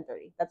left at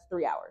 10:30. That's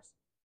 3 hours.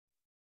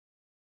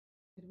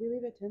 Did we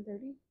leave at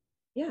 10:30?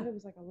 Yeah, it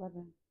was like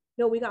 11.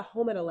 No, we got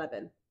home at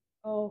 11.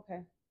 Oh,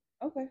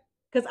 okay.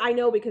 Because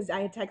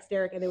I had texted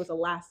Derek and it was the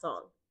last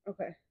song.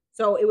 Okay.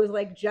 So it was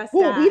like just.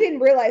 Well, we didn't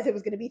realize it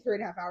was going to be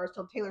 3.5 hours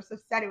till Taylor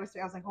Swift said it was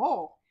 3. I was like,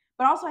 oh.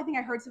 But also, I think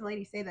I heard some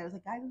lady say that. I was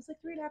like, guys, it was like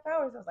 3.5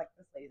 hours. I was like,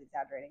 this lady's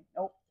exaggerating.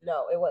 Nope.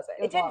 No, it wasn't.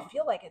 It didn't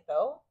feel like it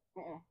though.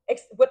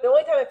 But the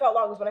only time it felt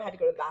long was when I had to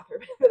go to the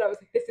bathroom. Then I was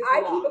like, this is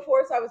long. I peed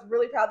before, so I was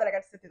really proud that I got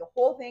to sit through the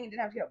whole thing and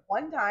didn't have to get up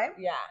one time.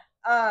 Yeah.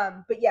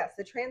 But yes,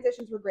 the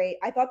transitions were great.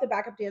 I thought the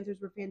backup dancers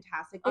were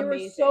fantastic. They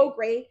were so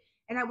great.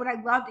 And what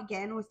I loved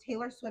again was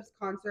Taylor Swift's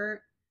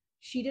concert.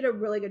 She did a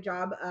really good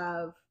job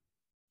of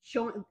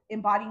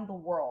embodying the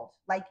world.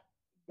 Like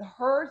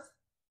her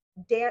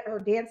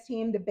dance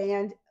team, the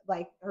band,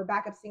 like her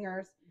backup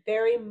singers,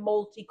 very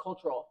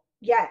multicultural.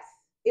 Yes,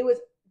 it was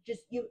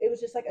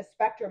just like a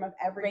spectrum of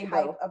every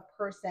type of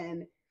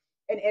person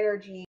and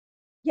energy.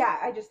 Yeah,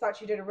 I just thought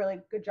she did a really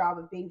good job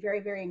of being very,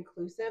 very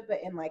inclusive, but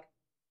in like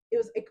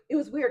it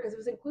was weird because it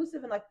was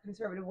inclusive in like a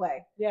conservative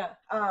way. Yeah.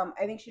 I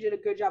think she did a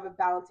good job of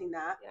balancing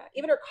that. Yeah.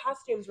 Even her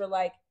costumes were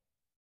like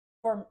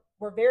were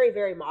very,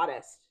 very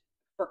modest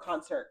for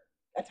concert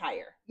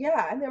attire.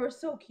 Yeah, and they were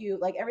so cute.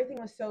 Like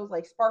everything was so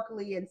like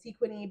sparkly and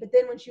sequiny. But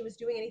then when she was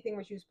doing anything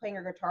where she was playing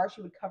her guitar,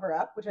 she would cover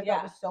up, which I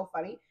thought was so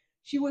funny.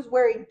 She was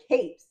wearing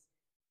capes,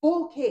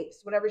 full capes.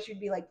 Whenever she'd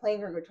be like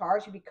playing her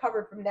guitar, she'd be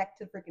covered from neck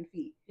to freaking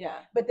feet. Yeah.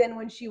 But then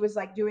when she was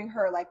like doing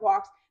her like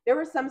walks, there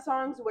were some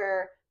songs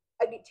where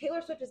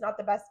Taylor Swift is not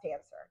the best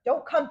dancer.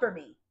 Don't come for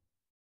me.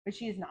 But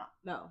she is not.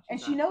 No. And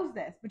she knows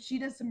this. But she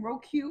does some real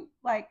cute,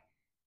 like,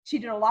 she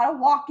did a lot of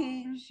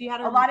walking. She had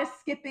a lot of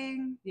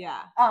skipping.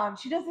 Yeah.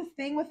 She does this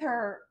thing with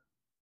her.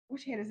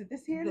 Which hand is it?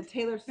 This hand? The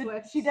Taylor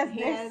Swift. She does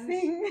this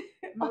thing.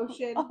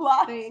 Motion a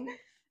lot. thing.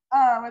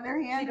 With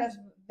her hand. She does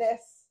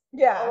this.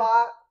 Yeah. A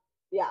lot.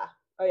 Yeah.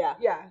 Oh yeah.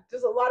 Yeah.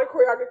 Just a lot of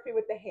choreography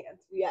with the hand.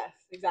 Yes,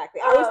 exactly.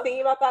 I was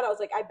thinking about that. I was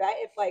like, I bet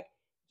if like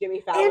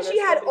Jimmy Fallon. And she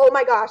had, oh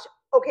my gosh.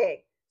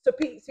 Okay. So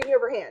Pete, speaking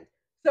of her hand.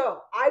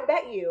 So I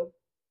bet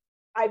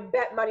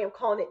money, I'm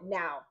calling it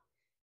now,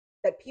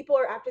 that people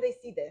are, after they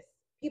see this,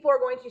 people are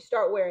going to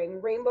start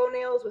wearing rainbow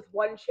nails with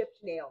one chipped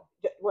nail.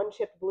 One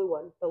chipped blue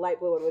one. The light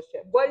blue one was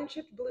chipped. One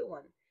chipped blue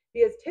one.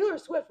 Because Taylor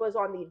Swift was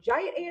on the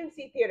giant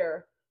AMC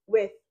theater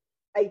with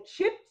a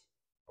chipped,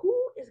 who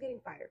is getting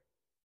fired?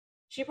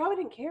 She probably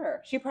didn't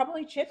care. She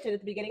probably chipped it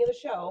at the beginning of the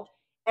show,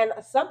 and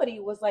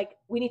somebody was like,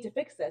 we need to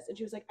fix this. And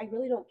she was like, I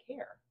really don't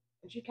care.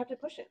 And she kept it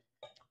pushing.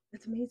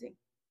 That's amazing.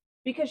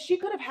 Because she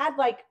could have had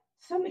like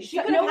she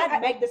could have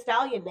had Meg the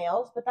Stallion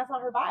nails, but that's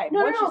not her vibe.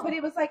 No, but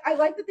it was like, I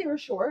like that they were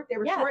short. They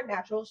were short and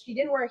natural. She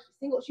didn't wear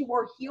she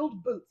wore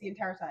heeled boots the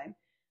entire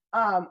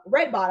time.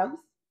 Red bottoms.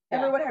 Yeah.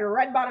 Everyone had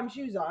red bottom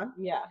shoes on.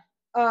 Yeah.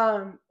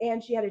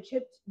 And she had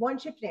one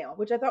chipped nail,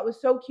 which I thought was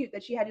so cute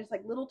that she had just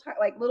like little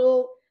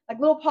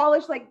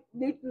polished like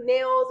new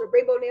nails or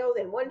rainbow nails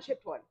and one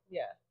chipped one.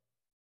 Yeah.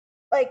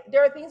 Like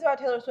there are things about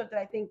Taylor Swift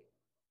that I think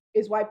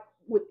is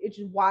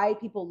why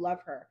people love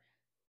her.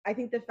 I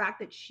think the fact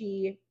that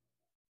she,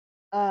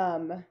 I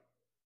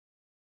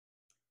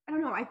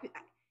don't know.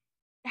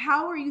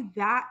 How are you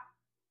that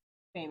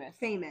famous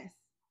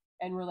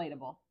and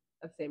relatable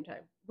at the same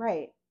time?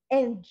 Right.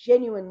 And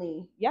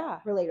genuinely,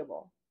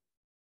 relatable.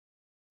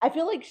 I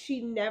feel like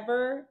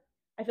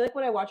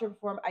when I watch her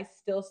perform, I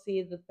still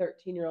see the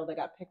 13-year-old that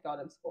got picked on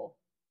in school.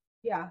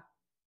 Yeah.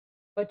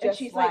 But just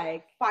she's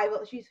like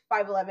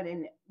 5'11"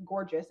 and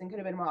gorgeous and could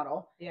have been a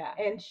model. Yeah.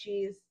 And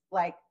she's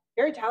like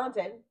very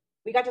talented.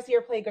 We got to see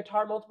her play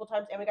guitar multiple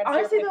times, and we got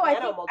to see her play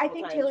piano multiple times. I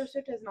think Taylor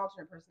Swift has an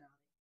alternate personality.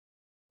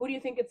 Who do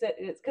you think it's?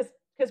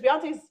 Because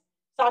Beyonce's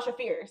Sasha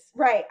Fierce,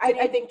 right? So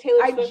I think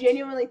Taylor Swift. I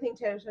genuinely think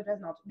Taylor Swift has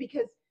an alternate,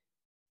 because,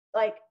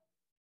 like,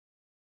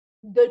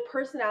 the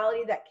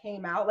personality that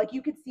came out, like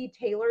you could see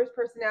Taylor's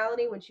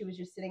personality when she was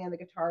just sitting on the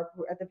guitar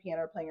at the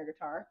piano playing her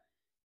guitar,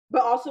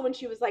 but also when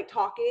she was like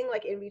talking,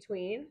 like in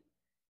between,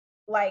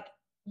 like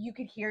you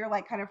could hear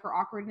like kind of her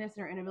awkwardness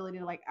and her inability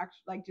to like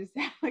actually like just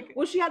like.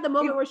 Well, she had the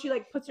moment where she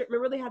like puts her.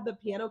 Remember they had the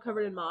piano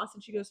covered in moss,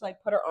 and she goes to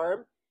like put her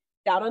arm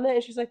down on it,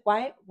 and she's like,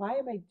 "Why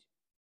am I?"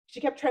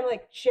 She kept trying to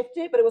like shift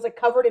it, but it was like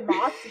covered in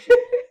moss.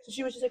 So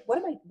she was just like, "What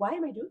am I? Why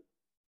am I doing?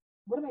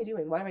 What am I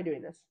doing? Why am I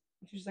doing this?"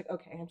 And she was like,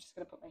 "Okay, I'm just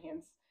gonna put my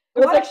hands." It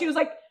was like she was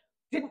like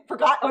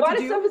forgot a what lot to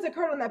of do. stuff has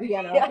occurred on that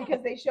piano Yeah.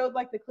 because they showed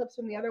like the clips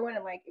from the other one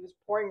and like it was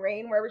pouring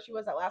rain wherever she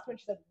was. That last one,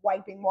 she's like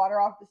wiping water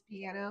off this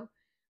piano.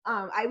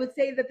 I would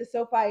say that the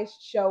SoFi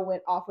show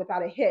went off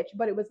without a hitch,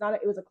 but it was not.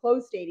 It was a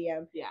closed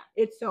stadium. Yeah,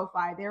 it's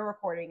SoFi. They're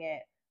recording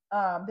it.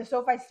 The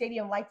SoFi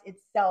Stadium lights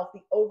itself,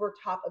 the over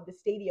top of the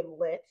stadium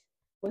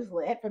was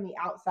lit from the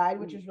outside,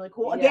 which is really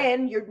cool. Yeah.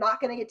 Again, you're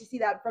not going to get to see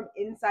that from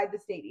inside the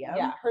stadium.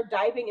 Yeah, her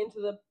diving into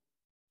the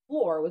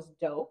floor was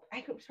dope.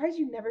 I'm surprised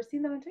you've never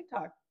seen that on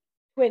TikTok.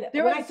 When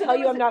I tell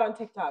you I'm not on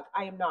TikTok,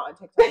 I am not on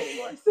TikTok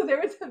anymore. So there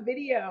was a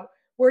video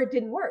where it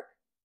didn't work.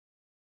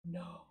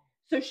 No.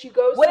 So she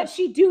goes. What did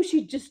she do?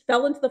 She just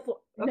fell into the floor.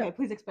 Okay, no.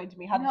 Please explain to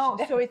me how. No,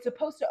 so it's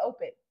supposed to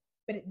open,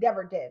 but it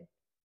never did.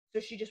 So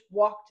she just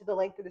walked to the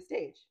length of the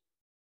stage,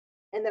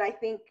 and then I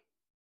think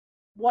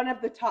one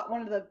of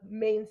the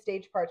main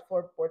stage parts,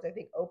 floorboards, I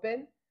think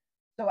open.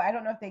 So I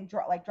don't know if they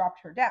dropped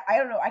her down. I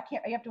don't know.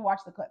 I have to watch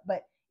the clip,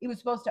 but it was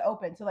supposed to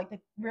open. So like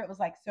where it was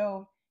like,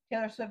 so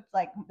Taylor Swift,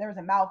 like there was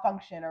a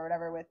malfunction or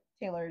whatever with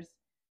Taylor's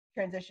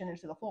transition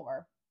into the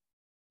floor.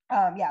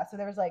 Yeah. So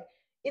there was like,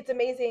 it's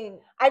amazing.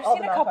 I've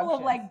seen a couple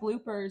of like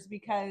bloopers,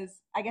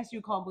 because I guess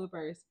you call them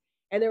bloopers.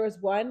 And there was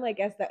one, I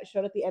guess, that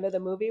showed at the end of the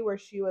movie where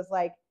she was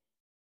like,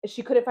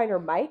 she couldn't find her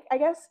mic, I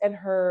guess, and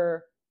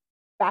her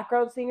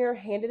background singer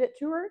handed it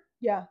to her.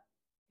 Yeah.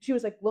 She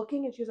was like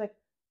looking, and she was like,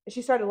 and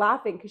she started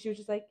laughing because she was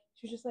just like,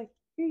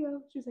 here you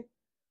go. She was like,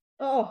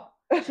 oh,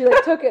 she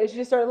like took it and she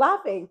just started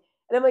laughing.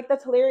 And I'm like,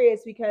 that's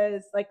hilarious,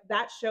 because like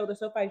that show, the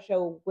SoFi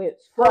show, went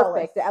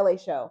perfect, the LA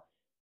show.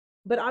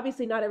 But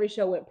obviously not every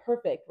show went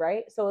perfect,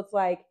 right? So it's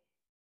like,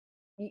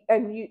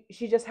 and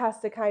she just has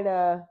to kind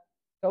of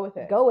go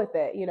with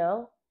it, you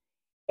know?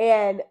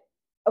 And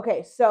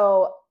okay,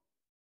 so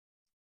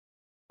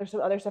there's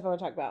some other stuff I want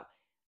to talk about.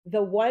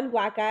 The one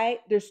black guy,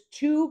 there's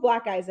two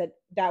black guys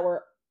that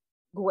were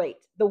great.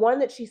 The one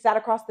that she sat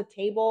across the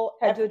table,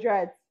 Head to the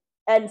Dreads,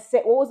 and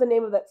said, what was the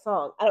name of that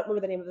song? I don't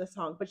remember the name of the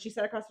song, but she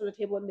sat across from the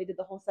table and they did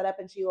the whole setup,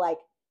 and she like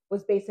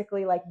was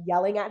basically like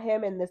yelling at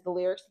him and the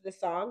lyrics to the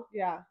song.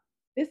 Yeah.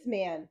 This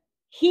man,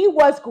 he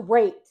was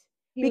great.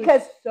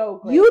 Because so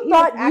great. You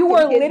thought you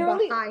were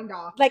literally behind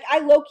off. Like I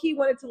low key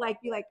wanted to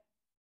like be like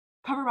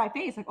cover my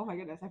face, like, oh my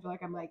goodness, I feel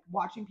like I'm like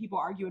watching people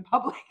argue in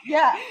public.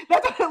 Yeah,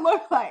 that's what it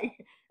looked like.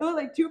 It was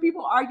like two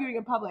people arguing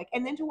in public,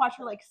 and then to watch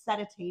her like set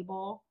a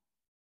table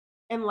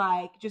and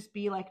like just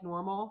be like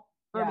normal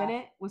for a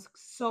minute was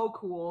so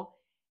cool.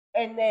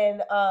 And then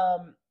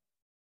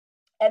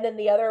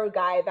the other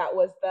guy that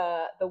was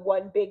the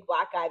one big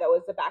black guy that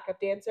was the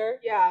backup dancer.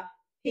 Yeah.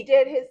 He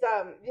did his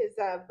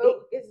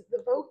vogue is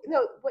the vogue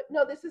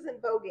no this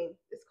isn't voguing.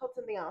 It's called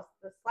something else.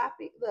 The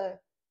slapping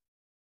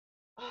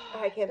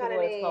I can't think of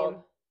what it's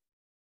called.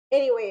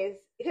 Anyways,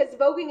 because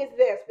voguing is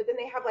this, but then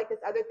they have like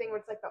this other thing where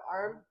it's like the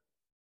arm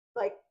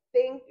like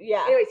thing.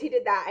 Yeah. Anyways, he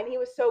did that and he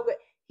was so good.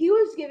 He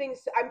was giving.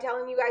 I'm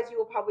telling you guys, you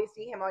will probably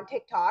see him on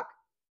TikTok.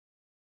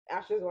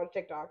 Ashley doesn't watch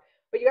TikTok,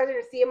 but you guys are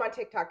gonna see him on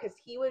TikTok because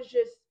he was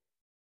just.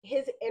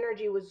 His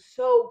energy was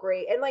so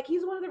great. And like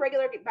he's one of the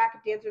regular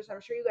backup dancers, so I'm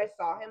sure you guys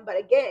saw him. But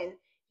again,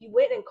 he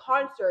went in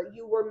concert,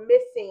 you were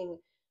missing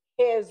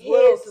his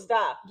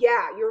stuff.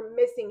 Yeah, you're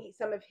missing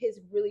some of his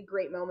really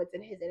great moments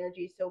and his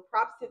energy. So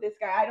props to this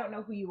guy. I don't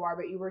know who you are,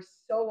 but you were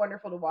so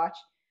wonderful to watch.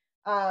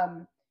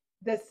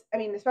 The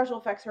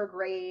special effects were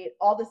great.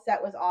 All the set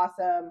was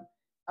awesome.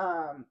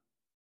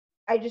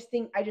 I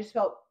just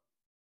felt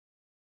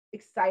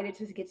excited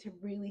to get to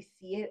really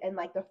see it. And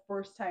like the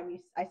first time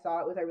I saw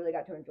it I really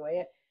got to enjoy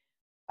it.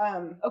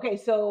 Okay,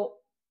 so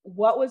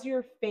what was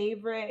your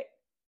favorite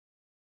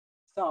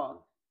song?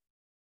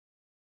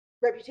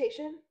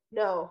 Reputation?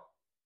 No.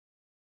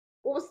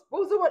 What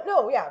was the one?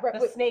 No, yeah.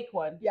 The snake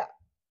one. Yeah.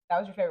 That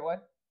was your favorite one?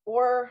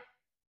 Or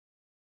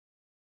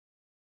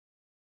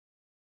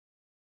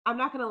I'm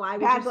not gonna lie,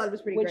 Bad Blood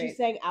was pretty great. When you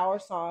sang Our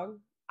Song,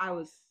 I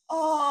was so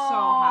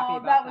happy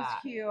about that. That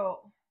was cute.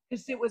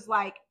 Because it was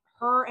like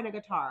her and a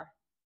guitar.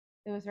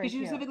 It was very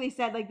cute. She specifically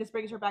said like this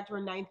brings her back to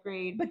her 9th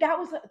grade. But that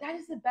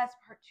is the best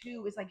part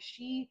too, is like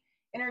she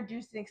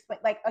introduced and explained,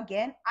 like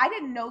again, I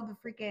didn't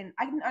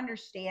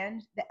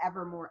understand the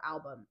Evermore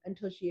album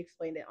until she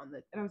explained it and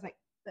I was like,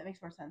 that makes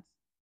more sense.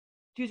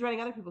 She was writing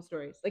other people's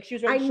stories. Like she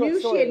was writing short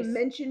stories. She had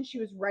mentioned she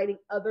was writing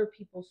other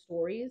people's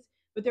stories,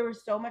 but there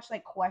was so much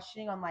like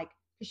questioning on like,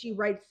 because she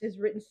has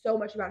written so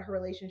much about her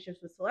relationships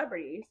with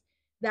celebrities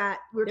that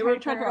they were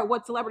trying to figure out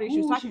what celebrities she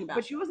was talking about.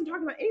 But she wasn't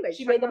talking about anybody.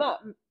 She made them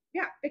up.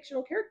 Yeah,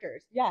 fictional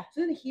characters. Yeah.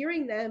 So then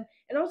hearing them,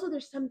 and also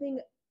there's something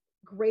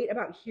great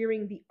about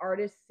hearing the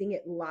artists sing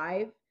it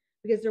live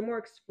because they're more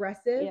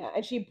expressive. Yeah,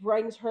 and she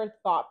brings her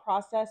thought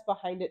process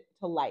behind it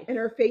to life. And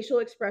her facial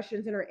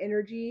expressions and her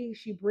energy,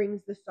 she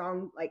brings the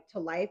song like to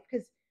life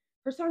because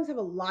her songs have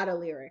a lot of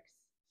lyrics.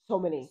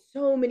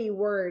 So many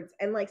words.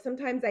 And like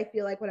sometimes I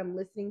feel like when I'm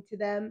listening to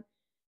them,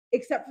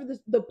 except for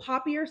the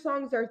poppier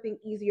songs are, I think,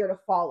 easier to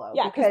follow.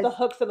 Yeah, because the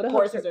hooks and the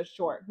choruses are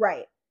short.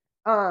 Right.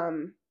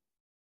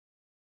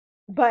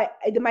 But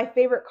my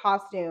favorite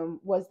costume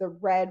was the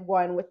red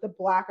one with the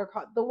black,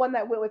 the one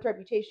that went with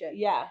Reputation.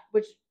 Yeah.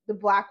 Which the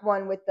black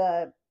one with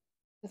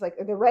it's like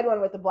the red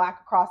one with the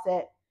black across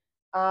it.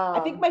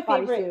 I think my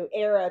favorite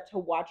era to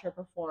watch her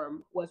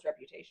perform was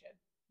Reputation.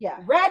 Yeah.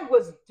 Red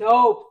was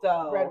dope,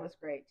 though. Red was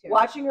great, too.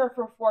 Watching her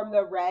perform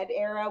the Red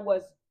era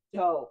was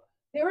dope.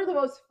 They were the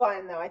most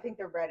fun, though. I think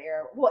the Red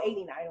era. Well,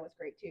 89 was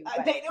great, too.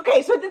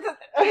 Okay, so this is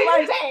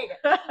what I'm saying.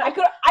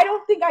 I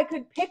don't think I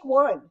could pick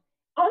one.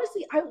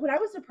 Honestly, what I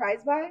was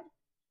surprised by... A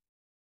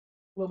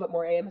little bit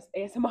more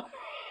ASMR.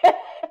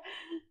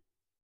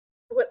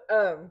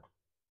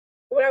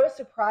 What I was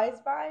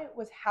surprised by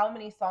was how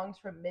many songs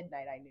from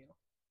Midnight I knew.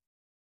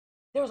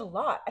 There was a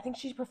lot. I think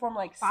she performed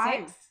like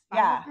five of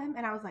them,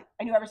 and I was like,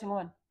 I knew every single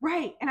one.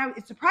 Right, and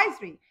it surprised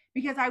me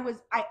because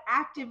I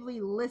actively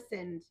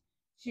listened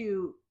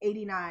to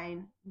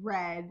 89,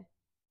 Red,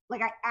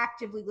 like I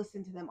actively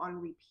listened to them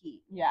on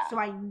repeat. Yeah. So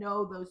I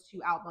know those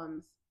two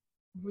albums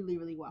really,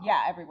 really well.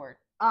 Yeah, every word.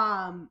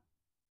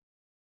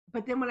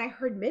 But then when I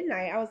heard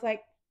Midnight, I was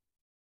like,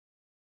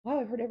 wow,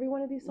 I've heard every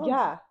one of these songs.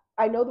 Yeah.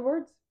 I know the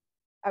words.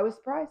 I was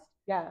surprised.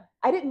 Yeah.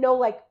 I didn't know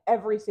like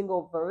every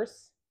single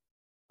verse.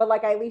 But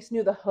like I at least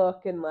knew the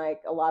hook and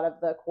like a lot of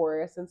the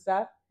chorus and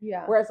stuff.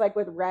 Yeah. Whereas like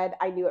with Red,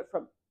 I knew it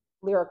from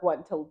lyric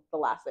 1 till the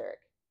last lyric.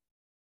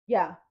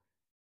 Yeah.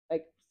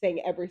 Like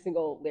saying every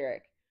single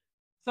lyric.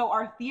 So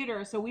our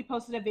theater, so we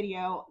posted a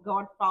video.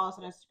 Go follow us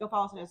on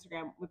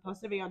Instagram. We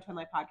posted a video on Twin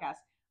Life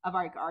Podcast of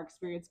our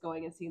experience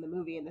going and seeing the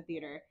movie in the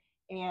theater.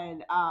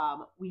 And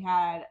we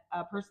had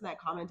a person that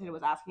commented and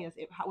was asking us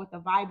what the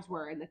vibes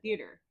were in the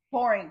theater.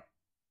 Boring.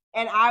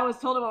 And I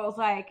told him, I was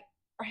like,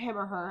 or him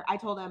or her, I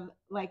told him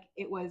like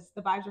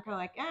the vibes were kind of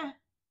like,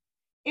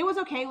 it was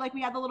okay. Like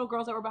we had the little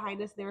girls that were behind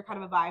us, and they were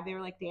kind of a vibe. They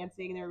were like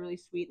dancing and they were really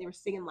sweet. They were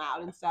singing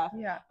loud and stuff.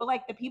 Yeah. But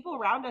like the people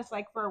around us,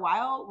 like for a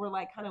while, were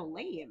like kind of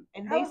lame.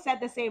 And they said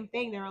the same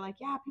thing. They were like,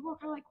 yeah, people were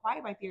kind of like quiet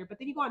in my theater. But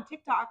then you go on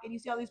TikTok and you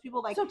see all these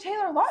people like. So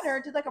Taylor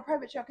Lautner did like a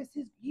private show because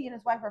he and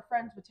his wife are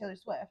friends with Taylor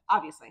Swift.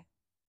 Obviously.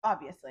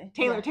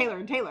 Taylor and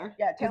Taylor.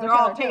 Yeah, because they're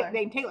all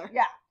named Taylor.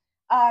 Yeah.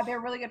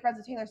 They're really good friends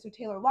with Taylor. So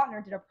Taylor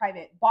Lautner did a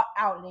private, bought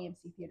out an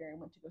AMC theater and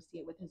went to go see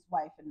it with his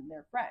wife and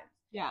their friends.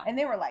 Yeah. And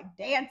they were like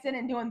dancing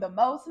and doing the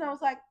most. And I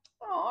was like,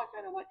 oh, I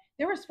kind of want.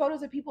 There was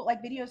photos of people,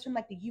 like videos from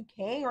like the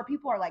UK, or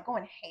people are like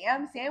going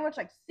ham sandwich,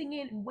 like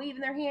singing and waving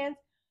their hands.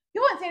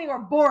 People in San Diego are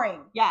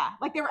boring. Yeah.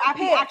 Like they were at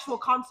the actual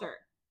concert.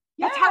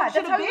 That's how it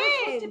should have been.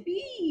 It's supposed to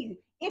be.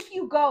 If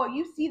you go and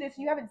you see this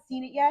and you haven't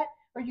seen it yet,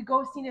 or you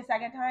go see it a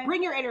second time,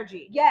 bring your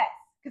energy. Yes.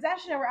 Because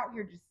Ash and I were out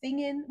here just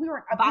singing. We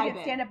didn't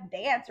stand up and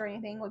dance or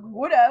anything. Like we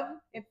would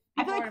have. I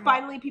feel like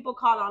finally people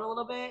caught on a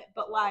little bit,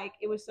 but like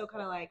it was so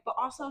kind of like. But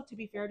also, to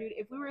be fair, dude,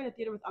 if we were in a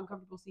theater with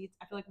uncomfortable seats,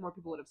 I feel like more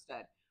people would have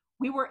stood.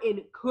 We were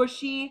in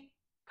cushy,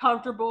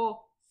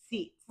 comfortable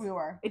seats. We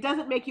were. It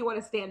doesn't make you want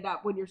to stand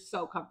up when you're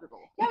so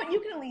comfortable. Yeah, but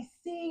you can at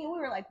least sing, and we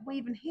were like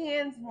waving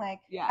hands and like.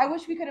 Yeah. I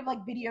wish we could have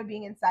like video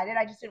being inside it.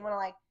 I just didn't want to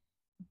like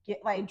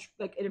get like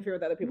interfere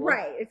with other people.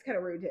 Right. It's kind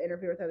of rude to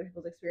interfere with other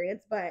people's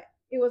experience, but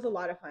it was a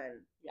lot of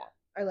fun. Yeah.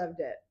 I loved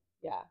it.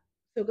 Yeah.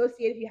 So go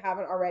see it if you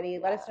haven't already.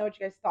 Let us know what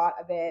you guys thought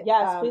of it.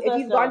 Yes, please if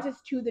you've gone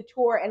to the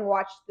tour and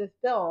watched the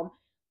film,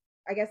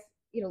 I guess,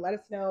 let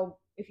us know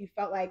if you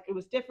felt like it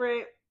was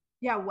different.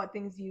 Yeah, what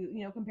things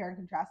you compare and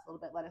contrast a little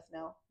bit. Let us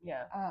know.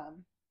 Yeah.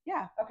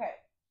 Yeah. Okay.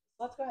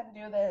 Let's go ahead and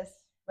do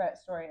this Reddit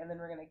story, and then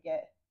we're going to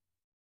get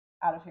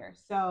out of here.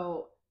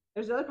 So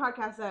there's another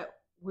podcast that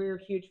we're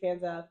huge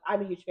fans of.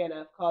 I'm a huge fan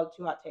of, called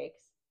Two Hot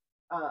Takes.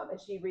 And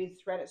she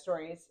reads Reddit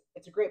stories.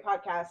 It's a great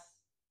podcast.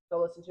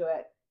 Go listen to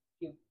it.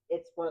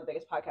 It's one of the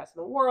biggest podcasts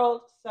in the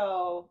world.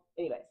 So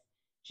anyways,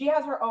 she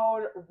has her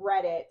own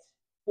Reddit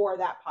for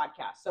that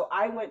podcast. So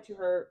I went to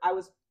her, I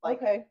was like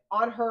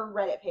on her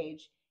Reddit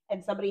page,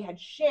 and somebody had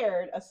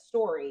shared a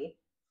story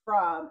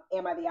from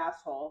Am I the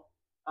Asshole?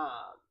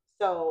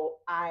 So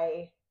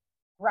I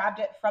grabbed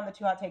it from the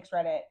Two Hot Takes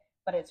Reddit,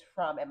 but it's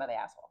from Am I the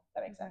Asshole?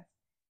 That makes sense.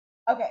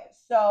 Okay,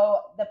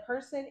 so the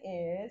person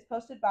is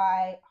posted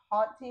by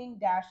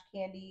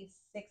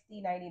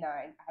Haunting-Candy6099.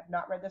 I have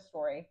not read this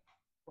story.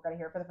 We're going to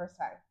hear it for the first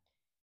time.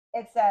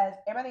 It says,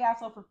 am I the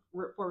asshole for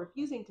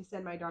refusing to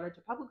send my daughter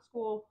to public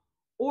school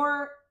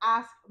or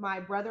ask my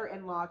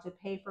brother-in-law to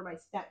pay for my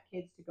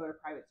stepkids to go to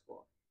private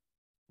school?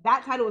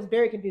 That title was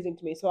very confusing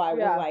to me, so I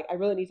was like, I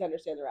really need to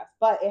understand the rest.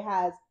 But it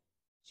has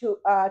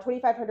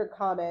 2,500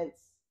 comments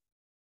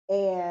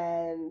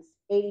and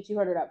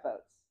 8,200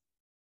 upvotes.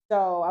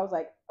 So I was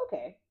like,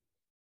 okay.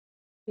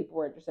 People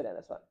were interested in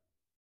this one.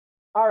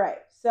 All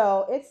right.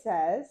 So it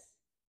says,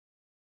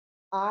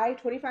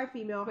 25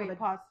 female. Wait,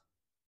 pause.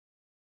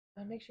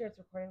 Make sure it's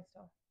recording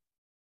still.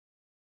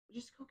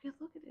 Just go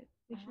look at it.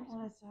 I don't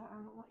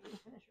want you to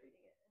finish reading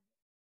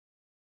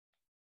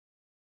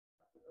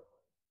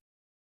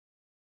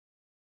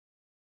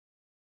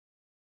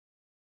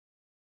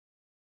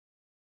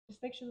it.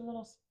 just make sure the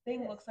little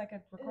thing looks like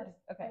a recording.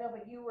 Okay. I know,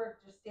 but you were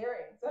just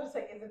staring. So I was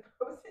like, is it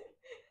frozen?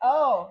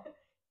 Oh.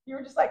 You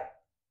were just like,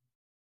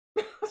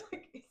 I was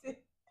like, is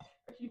it,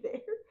 are you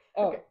there?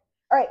 Oh. Okay.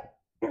 All right.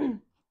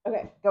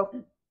 Okay, go.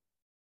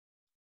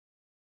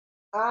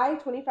 I,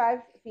 25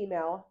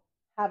 female,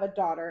 have a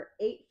daughter,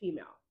 8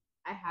 female.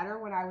 I had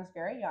her when I was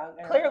very young.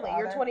 Clearly,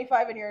 you're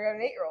 25 and you're an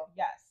 8-year-old.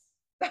 Yes.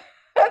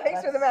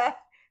 Thanks for the math.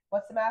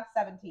 What's the math?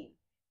 17.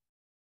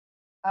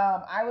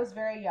 I was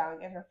very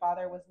young, and her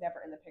father was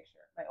never in the picture.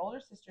 My older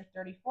sister,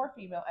 34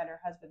 female, and her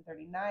husband,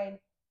 39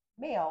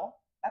 male.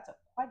 That's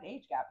quite an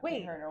age gap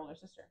between her and her older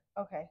sister.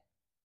 Okay.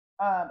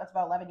 That's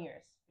about 11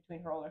 years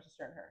between her older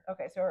sister and her.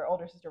 Okay, so her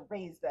older sister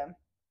raised them.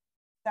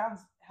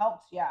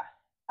 Helped, yeah.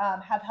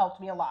 Have helped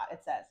me a lot,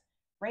 it says.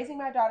 Raising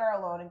my daughter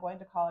alone and going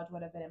to college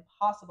would have been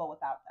impossible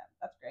without them.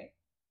 That's great.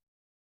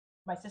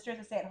 My sister is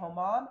a stay-at-home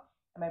mom,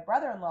 and my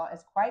brother-in-law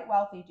is quite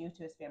wealthy due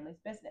to his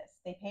family's business.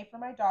 They pay for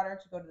my daughter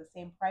to go to the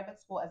same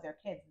private school as their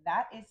kids.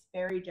 That is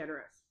very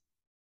generous.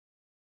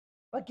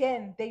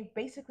 Again, they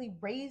basically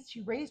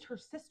she raised her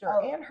sister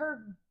and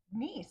her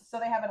niece. So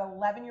they have an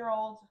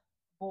 11-year-old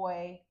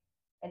boy,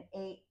 an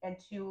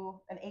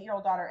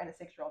 8-year-old daughter, and a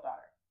 6-year-old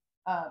daughter.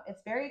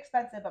 It's very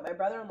expensive, but my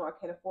brother-in-law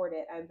can afford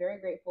it. I'm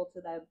very grateful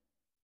to them.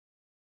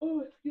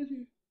 Oh, excuse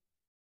me.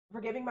 For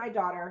giving my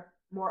daughter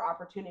more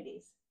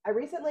opportunities. I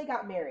recently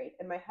got married,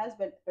 and my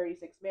husband,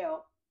 36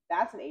 male,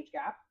 that's an age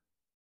gap.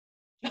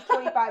 She's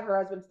 25, her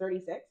husband's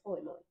 36.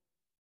 Holy moly.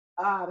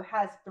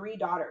 Has 3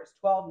 daughters,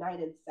 12, 9,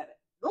 and 7.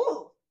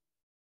 Ooh.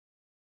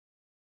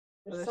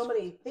 There's so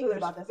many things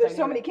about this. There's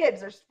so many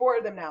kids. There's 4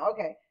 of them now.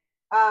 Okay.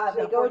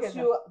 They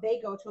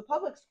go to a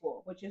public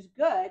school, which is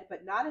good,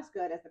 but not as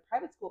good as the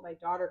private school my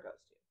daughter goes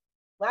to.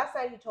 Last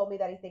night he told me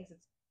that he thinks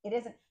it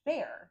isn't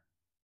fair.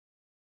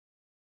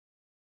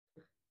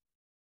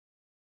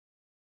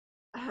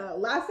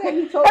 Last night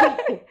he told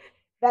me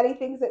that he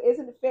thinks it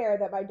isn't fair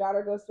that my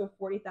daughter goes to a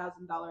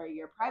 $40,000 a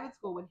year private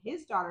school when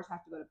his daughters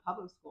have to go to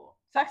public school.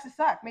 Sucks to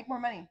suck. Make more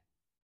money.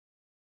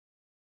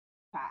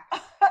 Facts.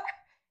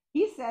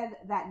 He said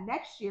that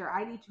next year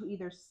I need to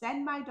either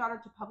send my daughter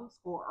to public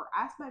school or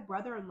ask my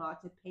brother-in-law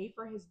to pay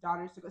for his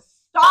daughters to go.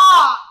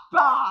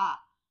 Stop!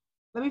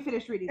 Let me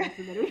finish reading this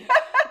and then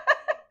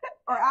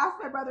or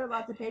ask my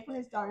brother-in-law to pay for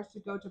his daughters to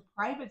go to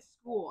private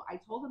school. I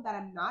told him that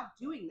I'm not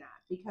doing that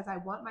because I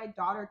want my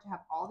daughter to have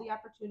all the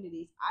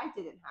opportunities I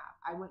didn't have.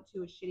 I went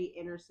to a shitty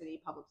inner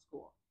city public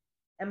school.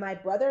 And my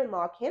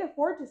brother-in-law can't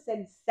afford to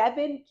send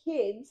 7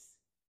 kids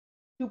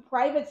to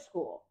private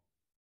school.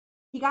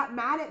 He got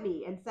mad at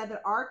me and said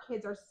that our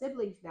kids are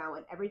siblings now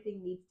and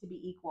everything needs to be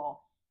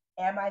equal.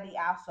 Am I the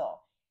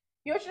asshole?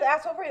 You know what you're the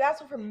asshole for? You're the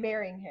asshole for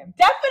marrying him.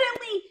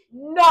 Definitely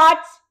not.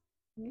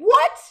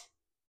 What?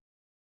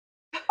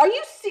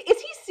 Is he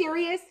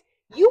serious?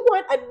 You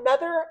want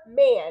another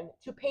man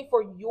to pay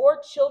for your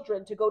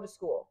children to go to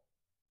school.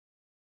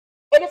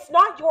 And it's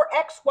not your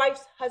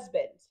ex-wife's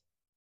husband.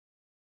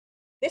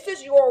 This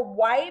is your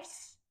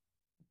wife's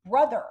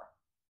brother.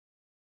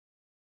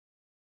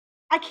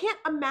 I can't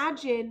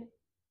imagine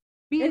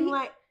being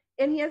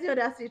and he has the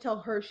audacity to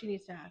tell her she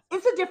needs to ask.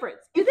 It's a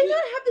difference. Do they not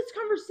have this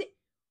conversation?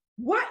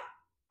 What?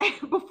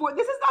 Before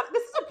this is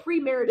a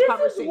pre-marriage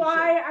conversation. This is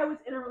why I was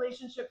in a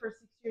relationship for 6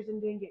 years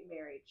and didn't get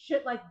married.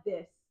 Shit like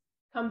this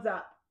comes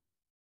up.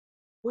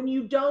 When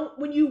you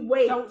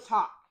wait. Don't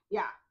talk.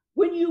 Yeah.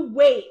 When you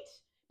wait.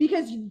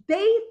 Because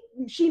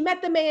she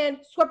met the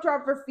man, swept her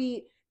off her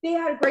feet. They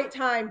had a great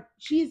time.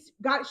 She's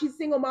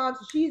single mom,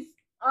 so she's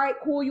all right,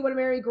 cool. You want to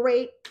marry?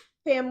 Great.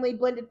 Family,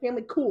 blended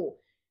family, cool.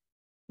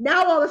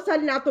 Now all of a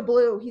sudden out the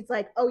blue, he's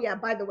like, oh yeah,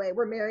 by the way,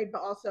 we're married,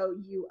 but also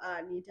you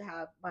need to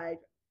have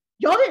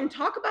y'all didn't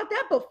talk about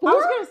that before? I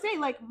was gonna say,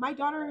 like, my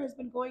daughter has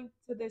been going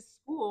to this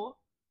school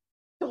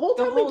the whole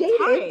time we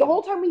dated, the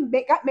whole time we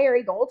got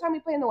married, the whole time we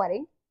planned the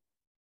wedding.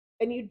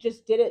 And you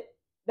just did it.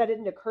 That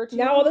didn't occur to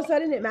you. Now all of a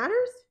sudden it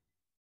matters?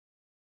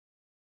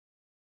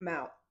 I'm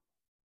out.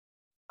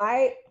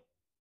 I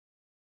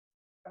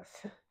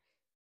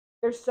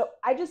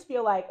just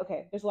feel like,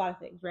 okay, there's a lot of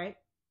things, right?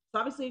 So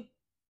obviously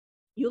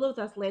you live with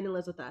us, Landon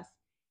lives with us.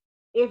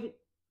 If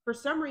for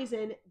some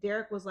reason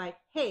Derek was like,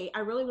 hey, I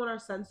really want our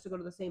sons to go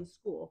to the same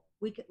school,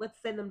 let's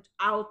send them,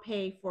 I'll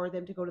pay for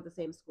them to go to the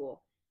same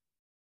school.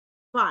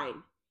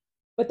 Fine.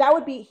 But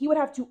he would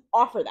have to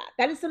offer that.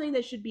 That is something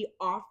that should be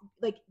off,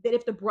 like that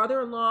if the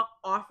brother-in-law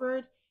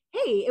offered,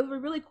 hey, it would be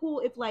really cool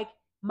if like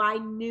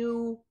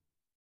they're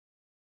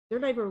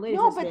not even related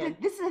to this man.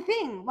 This is the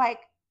thing,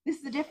 like this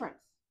is the difference,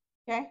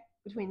 okay,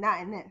 between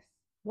that and this.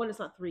 One, it's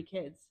not 3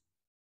 kids.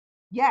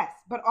 Yes,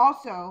 but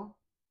also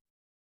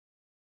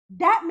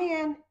that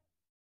man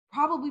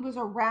probably was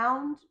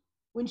around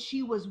when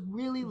she was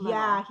really little.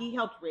 Yeah, he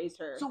helped raise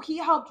her. So he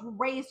helped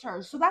raise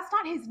her. So that's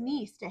not his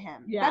niece to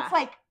him. Yeah. That's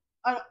like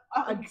an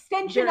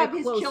extension of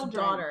his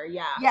children. Daughter,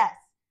 yeah. Yes.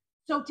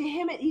 So to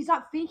him, he's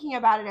not thinking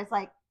about it as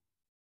like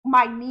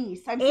my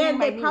niece. And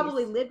they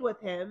probably lived with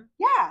him.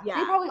 Yeah.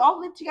 They probably all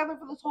lived together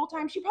for this whole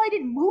time. She probably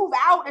didn't move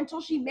out until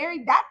she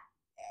married that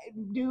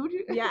dude.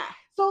 Yeah.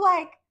 So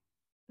like,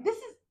 this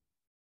is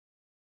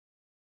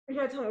You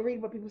gotta tell me, read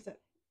what people said.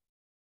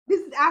 This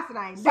is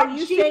acidine. So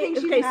you say,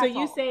 okay, so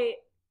you say,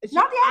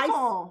 not the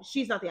asshole.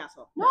 She's not the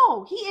asshole.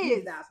 No, he is.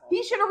 He's the asshole.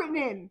 He should have written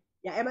in.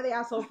 Yeah, am I the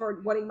asshole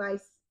for wanting my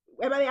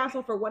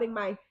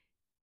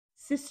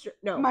sister?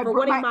 No, My for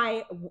bro- wanting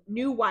my-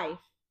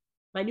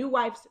 my new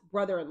wife's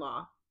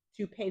brother-in-law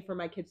to pay for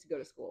my kids to go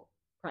to school,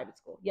 private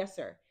school. Yes,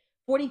 sir.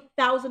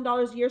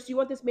 $40,000 a year. So you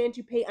want this man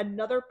to pay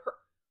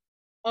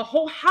a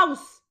whole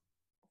house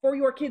for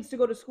your kids to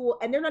go to school,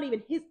 and they're not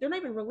even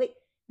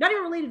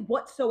related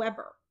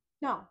whatsoever.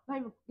 No,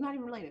 not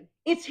even related.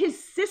 It's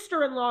his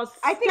sister-in-law's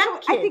I think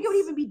stepkids. it would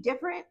even be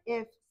different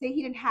if, say,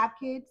 he didn't have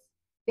kids,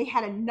 they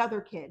had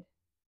another kid.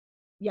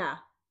 Yeah.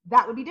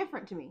 That would be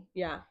different to me.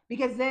 Yeah.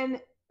 Because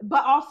then,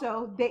 but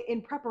also, they,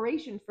 in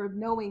preparation for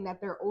knowing that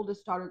their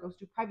oldest daughter goes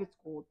to private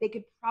school, they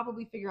could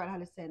probably figure out how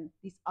to send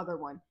this other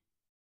one,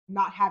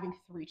 not having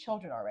 3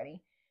 children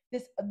already,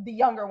 the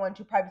younger one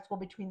to private school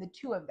between the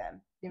 2 of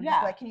them. They would just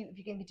be like, if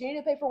you can continue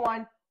to pay for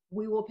one,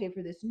 we will pay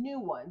for this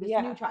new one, this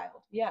new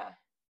child. Yeah.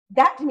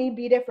 That to me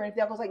be different. If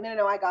the uncle's like,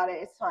 no, I got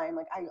it. It's fine.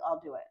 Like,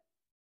 I'll do it.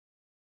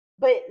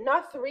 But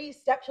not 3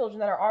 stepchildren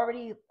that are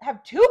already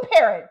have 2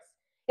 parents.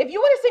 If you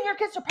want to send your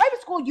kids to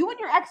private school, you and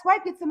your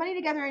ex-wife get some money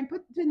together and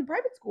put them in the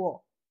private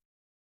school.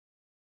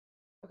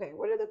 Okay,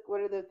 what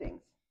are the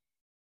things?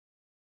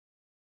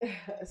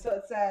 So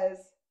it says,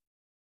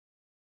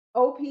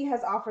 OP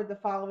has offered the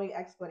following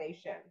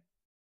explanation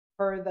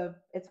for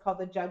it's called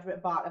the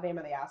judgment bot of Am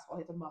I the Asshole.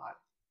 He's a mod.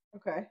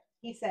 Okay.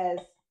 He says,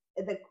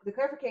 the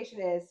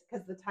clarification is,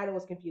 because the title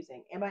was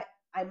confusing,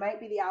 I might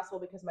be the asshole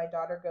because my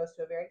daughter goes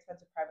to a very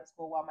expensive private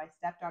school while my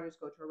stepdaughters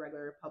go to a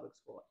regular public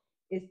school.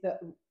 Is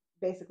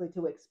basically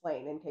to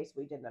explain, in case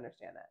we didn't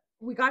understand that.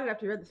 We got it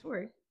after we read the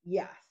story.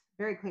 Yes,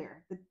 very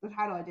clear. The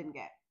title I didn't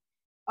get.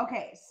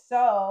 Okay,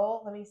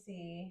 so let me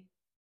see.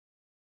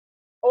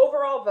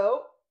 Overall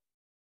vote,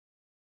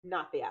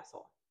 not the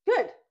asshole.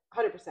 Good.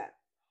 100%.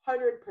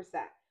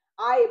 100%.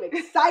 I am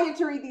excited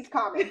to read these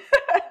comments.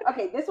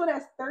 Okay, this one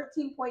has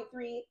 13.3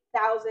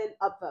 thousand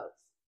upvotes.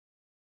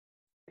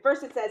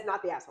 First it says,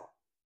 not the asshole.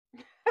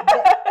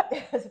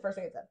 That's the first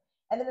thing it said.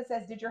 And then it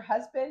says, did your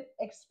husband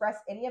express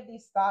any of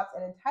these thoughts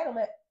and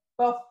entitlement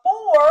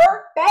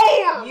before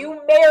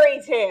you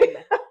married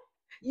him?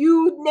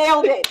 You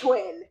nailed it,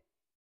 twin.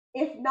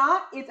 If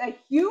not, it's a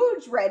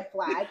huge red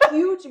flag,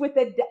 huge with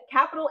the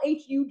capital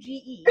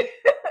HUGE,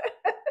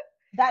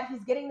 that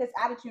he's getting this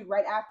attitude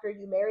right after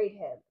you married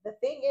him. The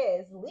thing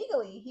is,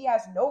 legally, he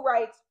has no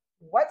rights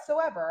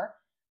whatsoever,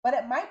 but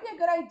it might be a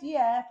good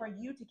idea for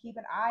you to keep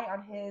an eye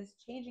on his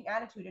changing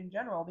attitude in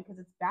general, because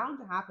it's bound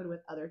to happen with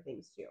other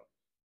things too.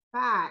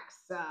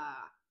 Facts.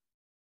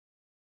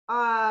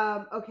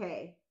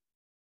 Okay.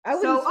 I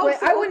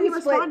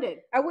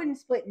wouldn't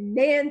split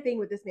nan thing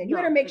with this man. You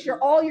better make sure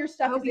all your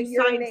stuff is in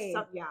your name.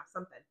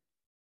 Something.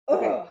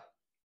 Okay.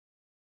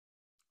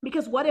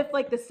 Because what if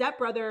the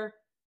stepbrother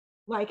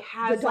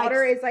has the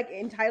daughter is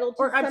entitled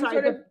to, or I'm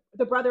sorry,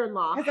 the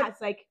brother-in-law has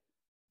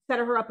set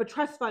her up a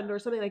trust fund or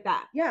something like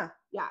that. Yeah.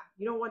 Yeah.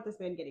 You don't want this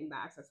man getting the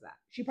access to that.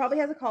 She probably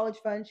has a college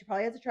fund. She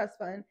probably has a trust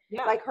fund.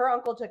 Yeah. Her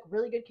uncle took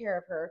really good care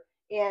of her,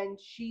 and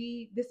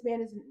this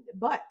man is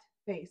butt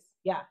face.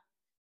 Yeah.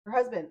 Her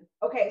husband.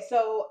 Okay,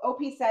 so OP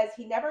says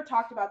he never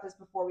talked about this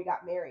before we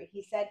got married.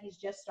 He said he's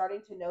just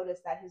starting to notice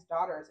that his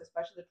daughters,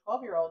 especially the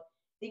 12-year-old,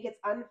 think it's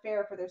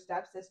unfair for their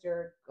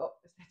stepsister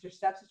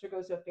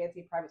goes to a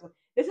fancy private school.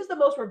 This is the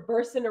most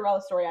reverse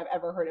Cinderella story I've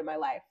ever heard in my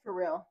life. For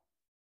real.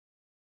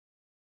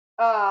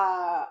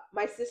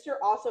 My sister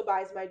also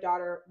buys my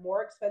daughter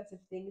more expensive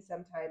things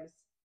sometimes,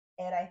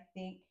 and I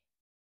think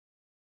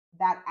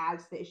that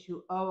adds to the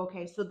issue. Oh,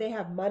 okay, so they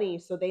have money,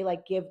 so they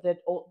give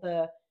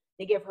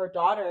they give her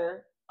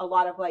daughter a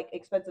lot of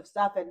expensive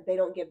stuff, and they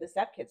don't give the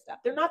stepkid stuff.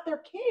 They're not their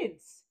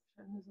kids.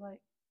 And who's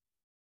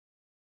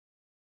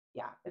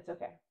yeah, it's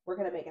okay. We're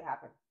gonna make it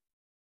happen.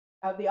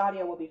 The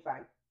audio will be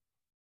fine.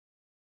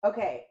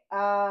 Okay.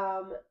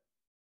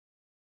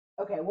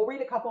 Okay, we'll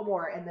read a couple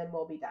more and then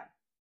we'll be done.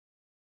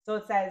 So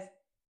it says,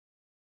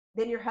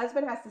 then your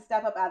husband has to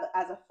step up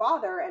as a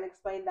father and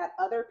explain that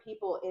other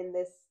people in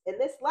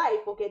this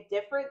life will get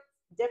different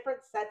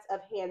sets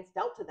of hands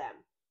dealt to them,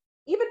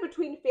 even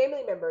between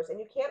family members, and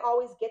you can't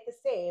always get the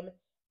same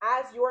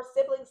as your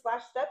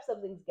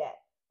siblings/step-siblings get.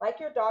 Like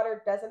your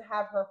daughter doesn't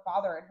have her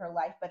father in her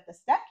life, but the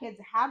stepkids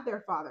have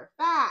their father.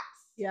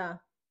 Facts. Yeah.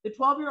 The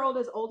 12-year-old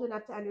is old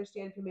enough to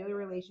understand familiar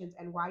relations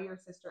and why your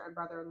sister and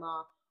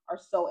brother-in-law are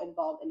so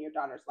involved in your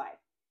daughter's life.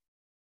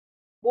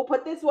 We'll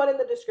put this one in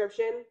the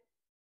description,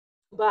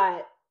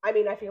 but I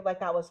mean, I feel like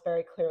that was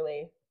very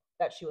clearly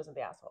that she wasn't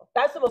the asshole.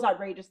 That's the most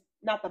outrageous,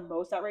 not the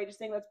most outrageous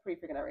thing. That's pretty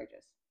freaking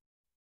outrageous.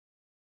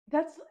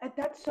 That's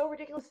so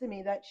ridiculous to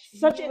me. That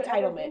such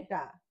entitlement.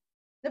 That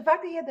the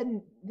fact that he had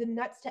the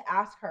nuts to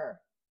ask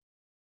her,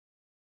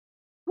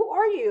 "Who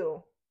are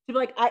you?" To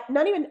be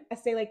not even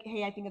say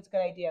 "Hey, I think it's a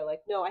good idea."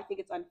 No, I think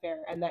it's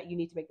unfair, and that you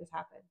need to make this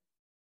happen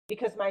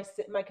because my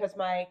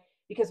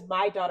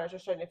daughters are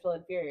starting to feel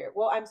inferior.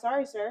 Well, I'm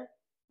sorry, sir.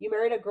 You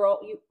married a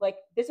girl.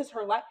 This is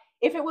her life.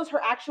 If it was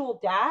her actual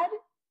dad,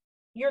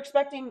 you're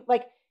expecting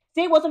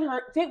Say it wasn't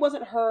her. Say it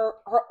wasn't her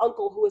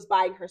uncle who was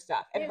buying her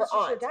stuff and her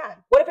aunt. Her dad.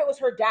 What if it was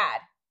her dad?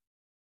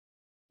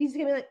 He's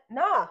gonna be like,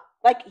 nah.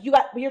 Like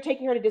you're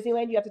taking her to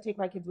Disneyland. You have to take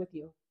my kids with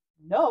you.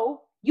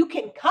 No, you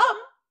can come,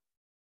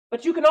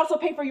 but you can also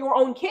pay for your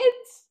own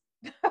kids.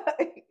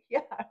 Yeah.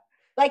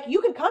 Like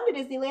you can come to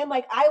Disneyland.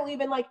 Like I'll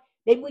even like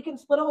maybe we can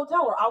split a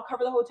hotel or I'll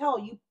cover the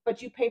hotel.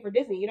 But you pay for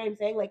Disney. You know what I'm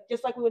saying? Like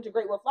just like we went to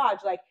Great Wolf Lodge.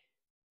 Like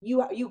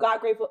you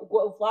got Great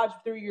Wolf Lodge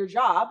through your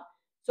job.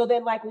 So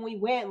then like when we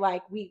went,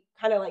 like we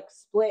kind of like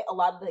split a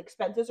lot of the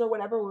expenses or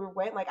whatever when we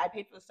went. Like I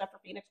paid for the stuff for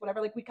Phoenix,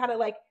 whatever. Like we kind of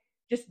like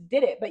just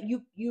did it. But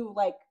you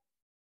like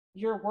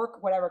your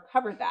work, whatever,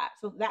 covered that.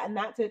 So that in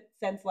that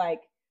sense,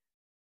 like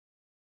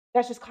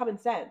that's just common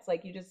sense.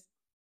 Like you just.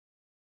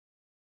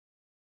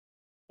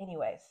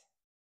 Anyways,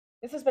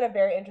 this has been a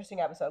very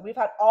interesting episode. We've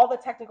had all the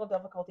technical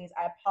difficulties.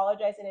 I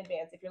apologize in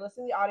advance. If you're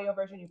listening to the audio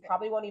version, you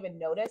probably won't even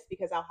notice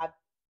because I'll have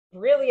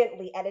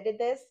brilliantly edited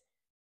this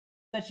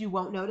that you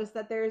won't notice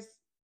that there's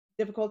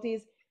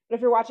difficulties. But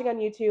if you're watching on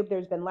YouTube,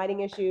 there's been lighting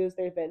issues,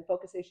 there's been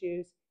focus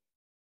issues.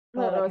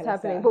 I don't know what's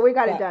happening, but we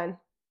got it done.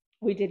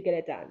 We did get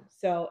it done.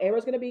 So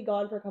Amber's going to be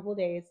gone for a couple of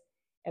days,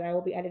 and I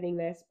will be editing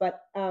this.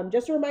 But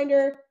just a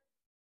reminder,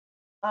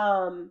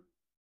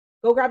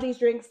 go grab these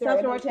drinks. They're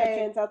in the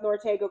description. South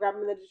Norte. Go grab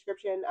them in the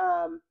description.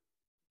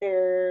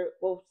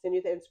 We'll send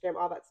you the Instagram,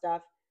 all that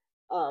stuff.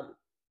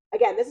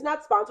 Again, this is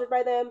not sponsored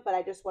by them, but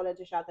I just wanted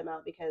to shout them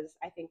out because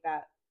I think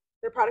that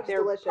their product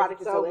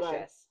is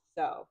delicious.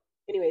 So,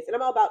 anyways, and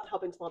I'm all about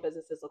helping small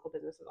businesses, local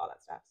businesses, all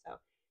that stuff. So,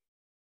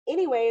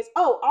 anyways,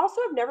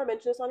 also I've never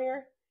mentioned this on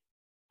here.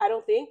 I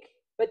don't think,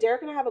 but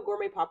Derek and I have a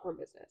gourmet popcorn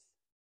business.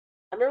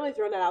 I'm not really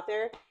throwing that out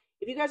there.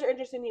 If you guys are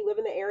interested and you live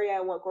in the area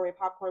and want gourmet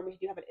popcorn, we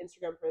do have an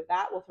Instagram for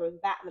that. We'll throw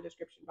that in the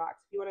description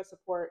box. If you want to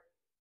support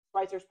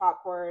Spicer's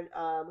Popcorn,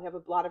 we have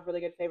a lot of really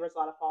good flavors, a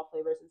lot of fall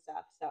flavors and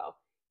stuff. So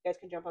you guys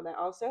can jump on that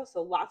also.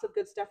 So lots of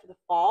good stuff for the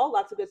fall,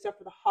 lots of good stuff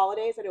for the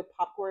holidays. I know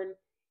popcorn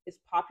is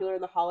popular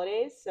in the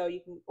holidays, so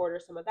you can order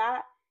some of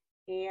that.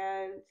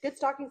 And good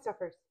stocking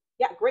stuffers.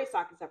 Yeah, great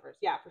stocking stuffers.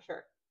 Yeah, for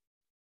sure.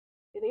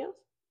 Anything else?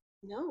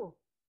 No.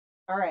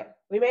 All right.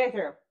 We made it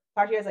through.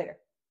 Talk to you guys later.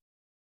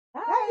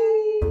 Bye.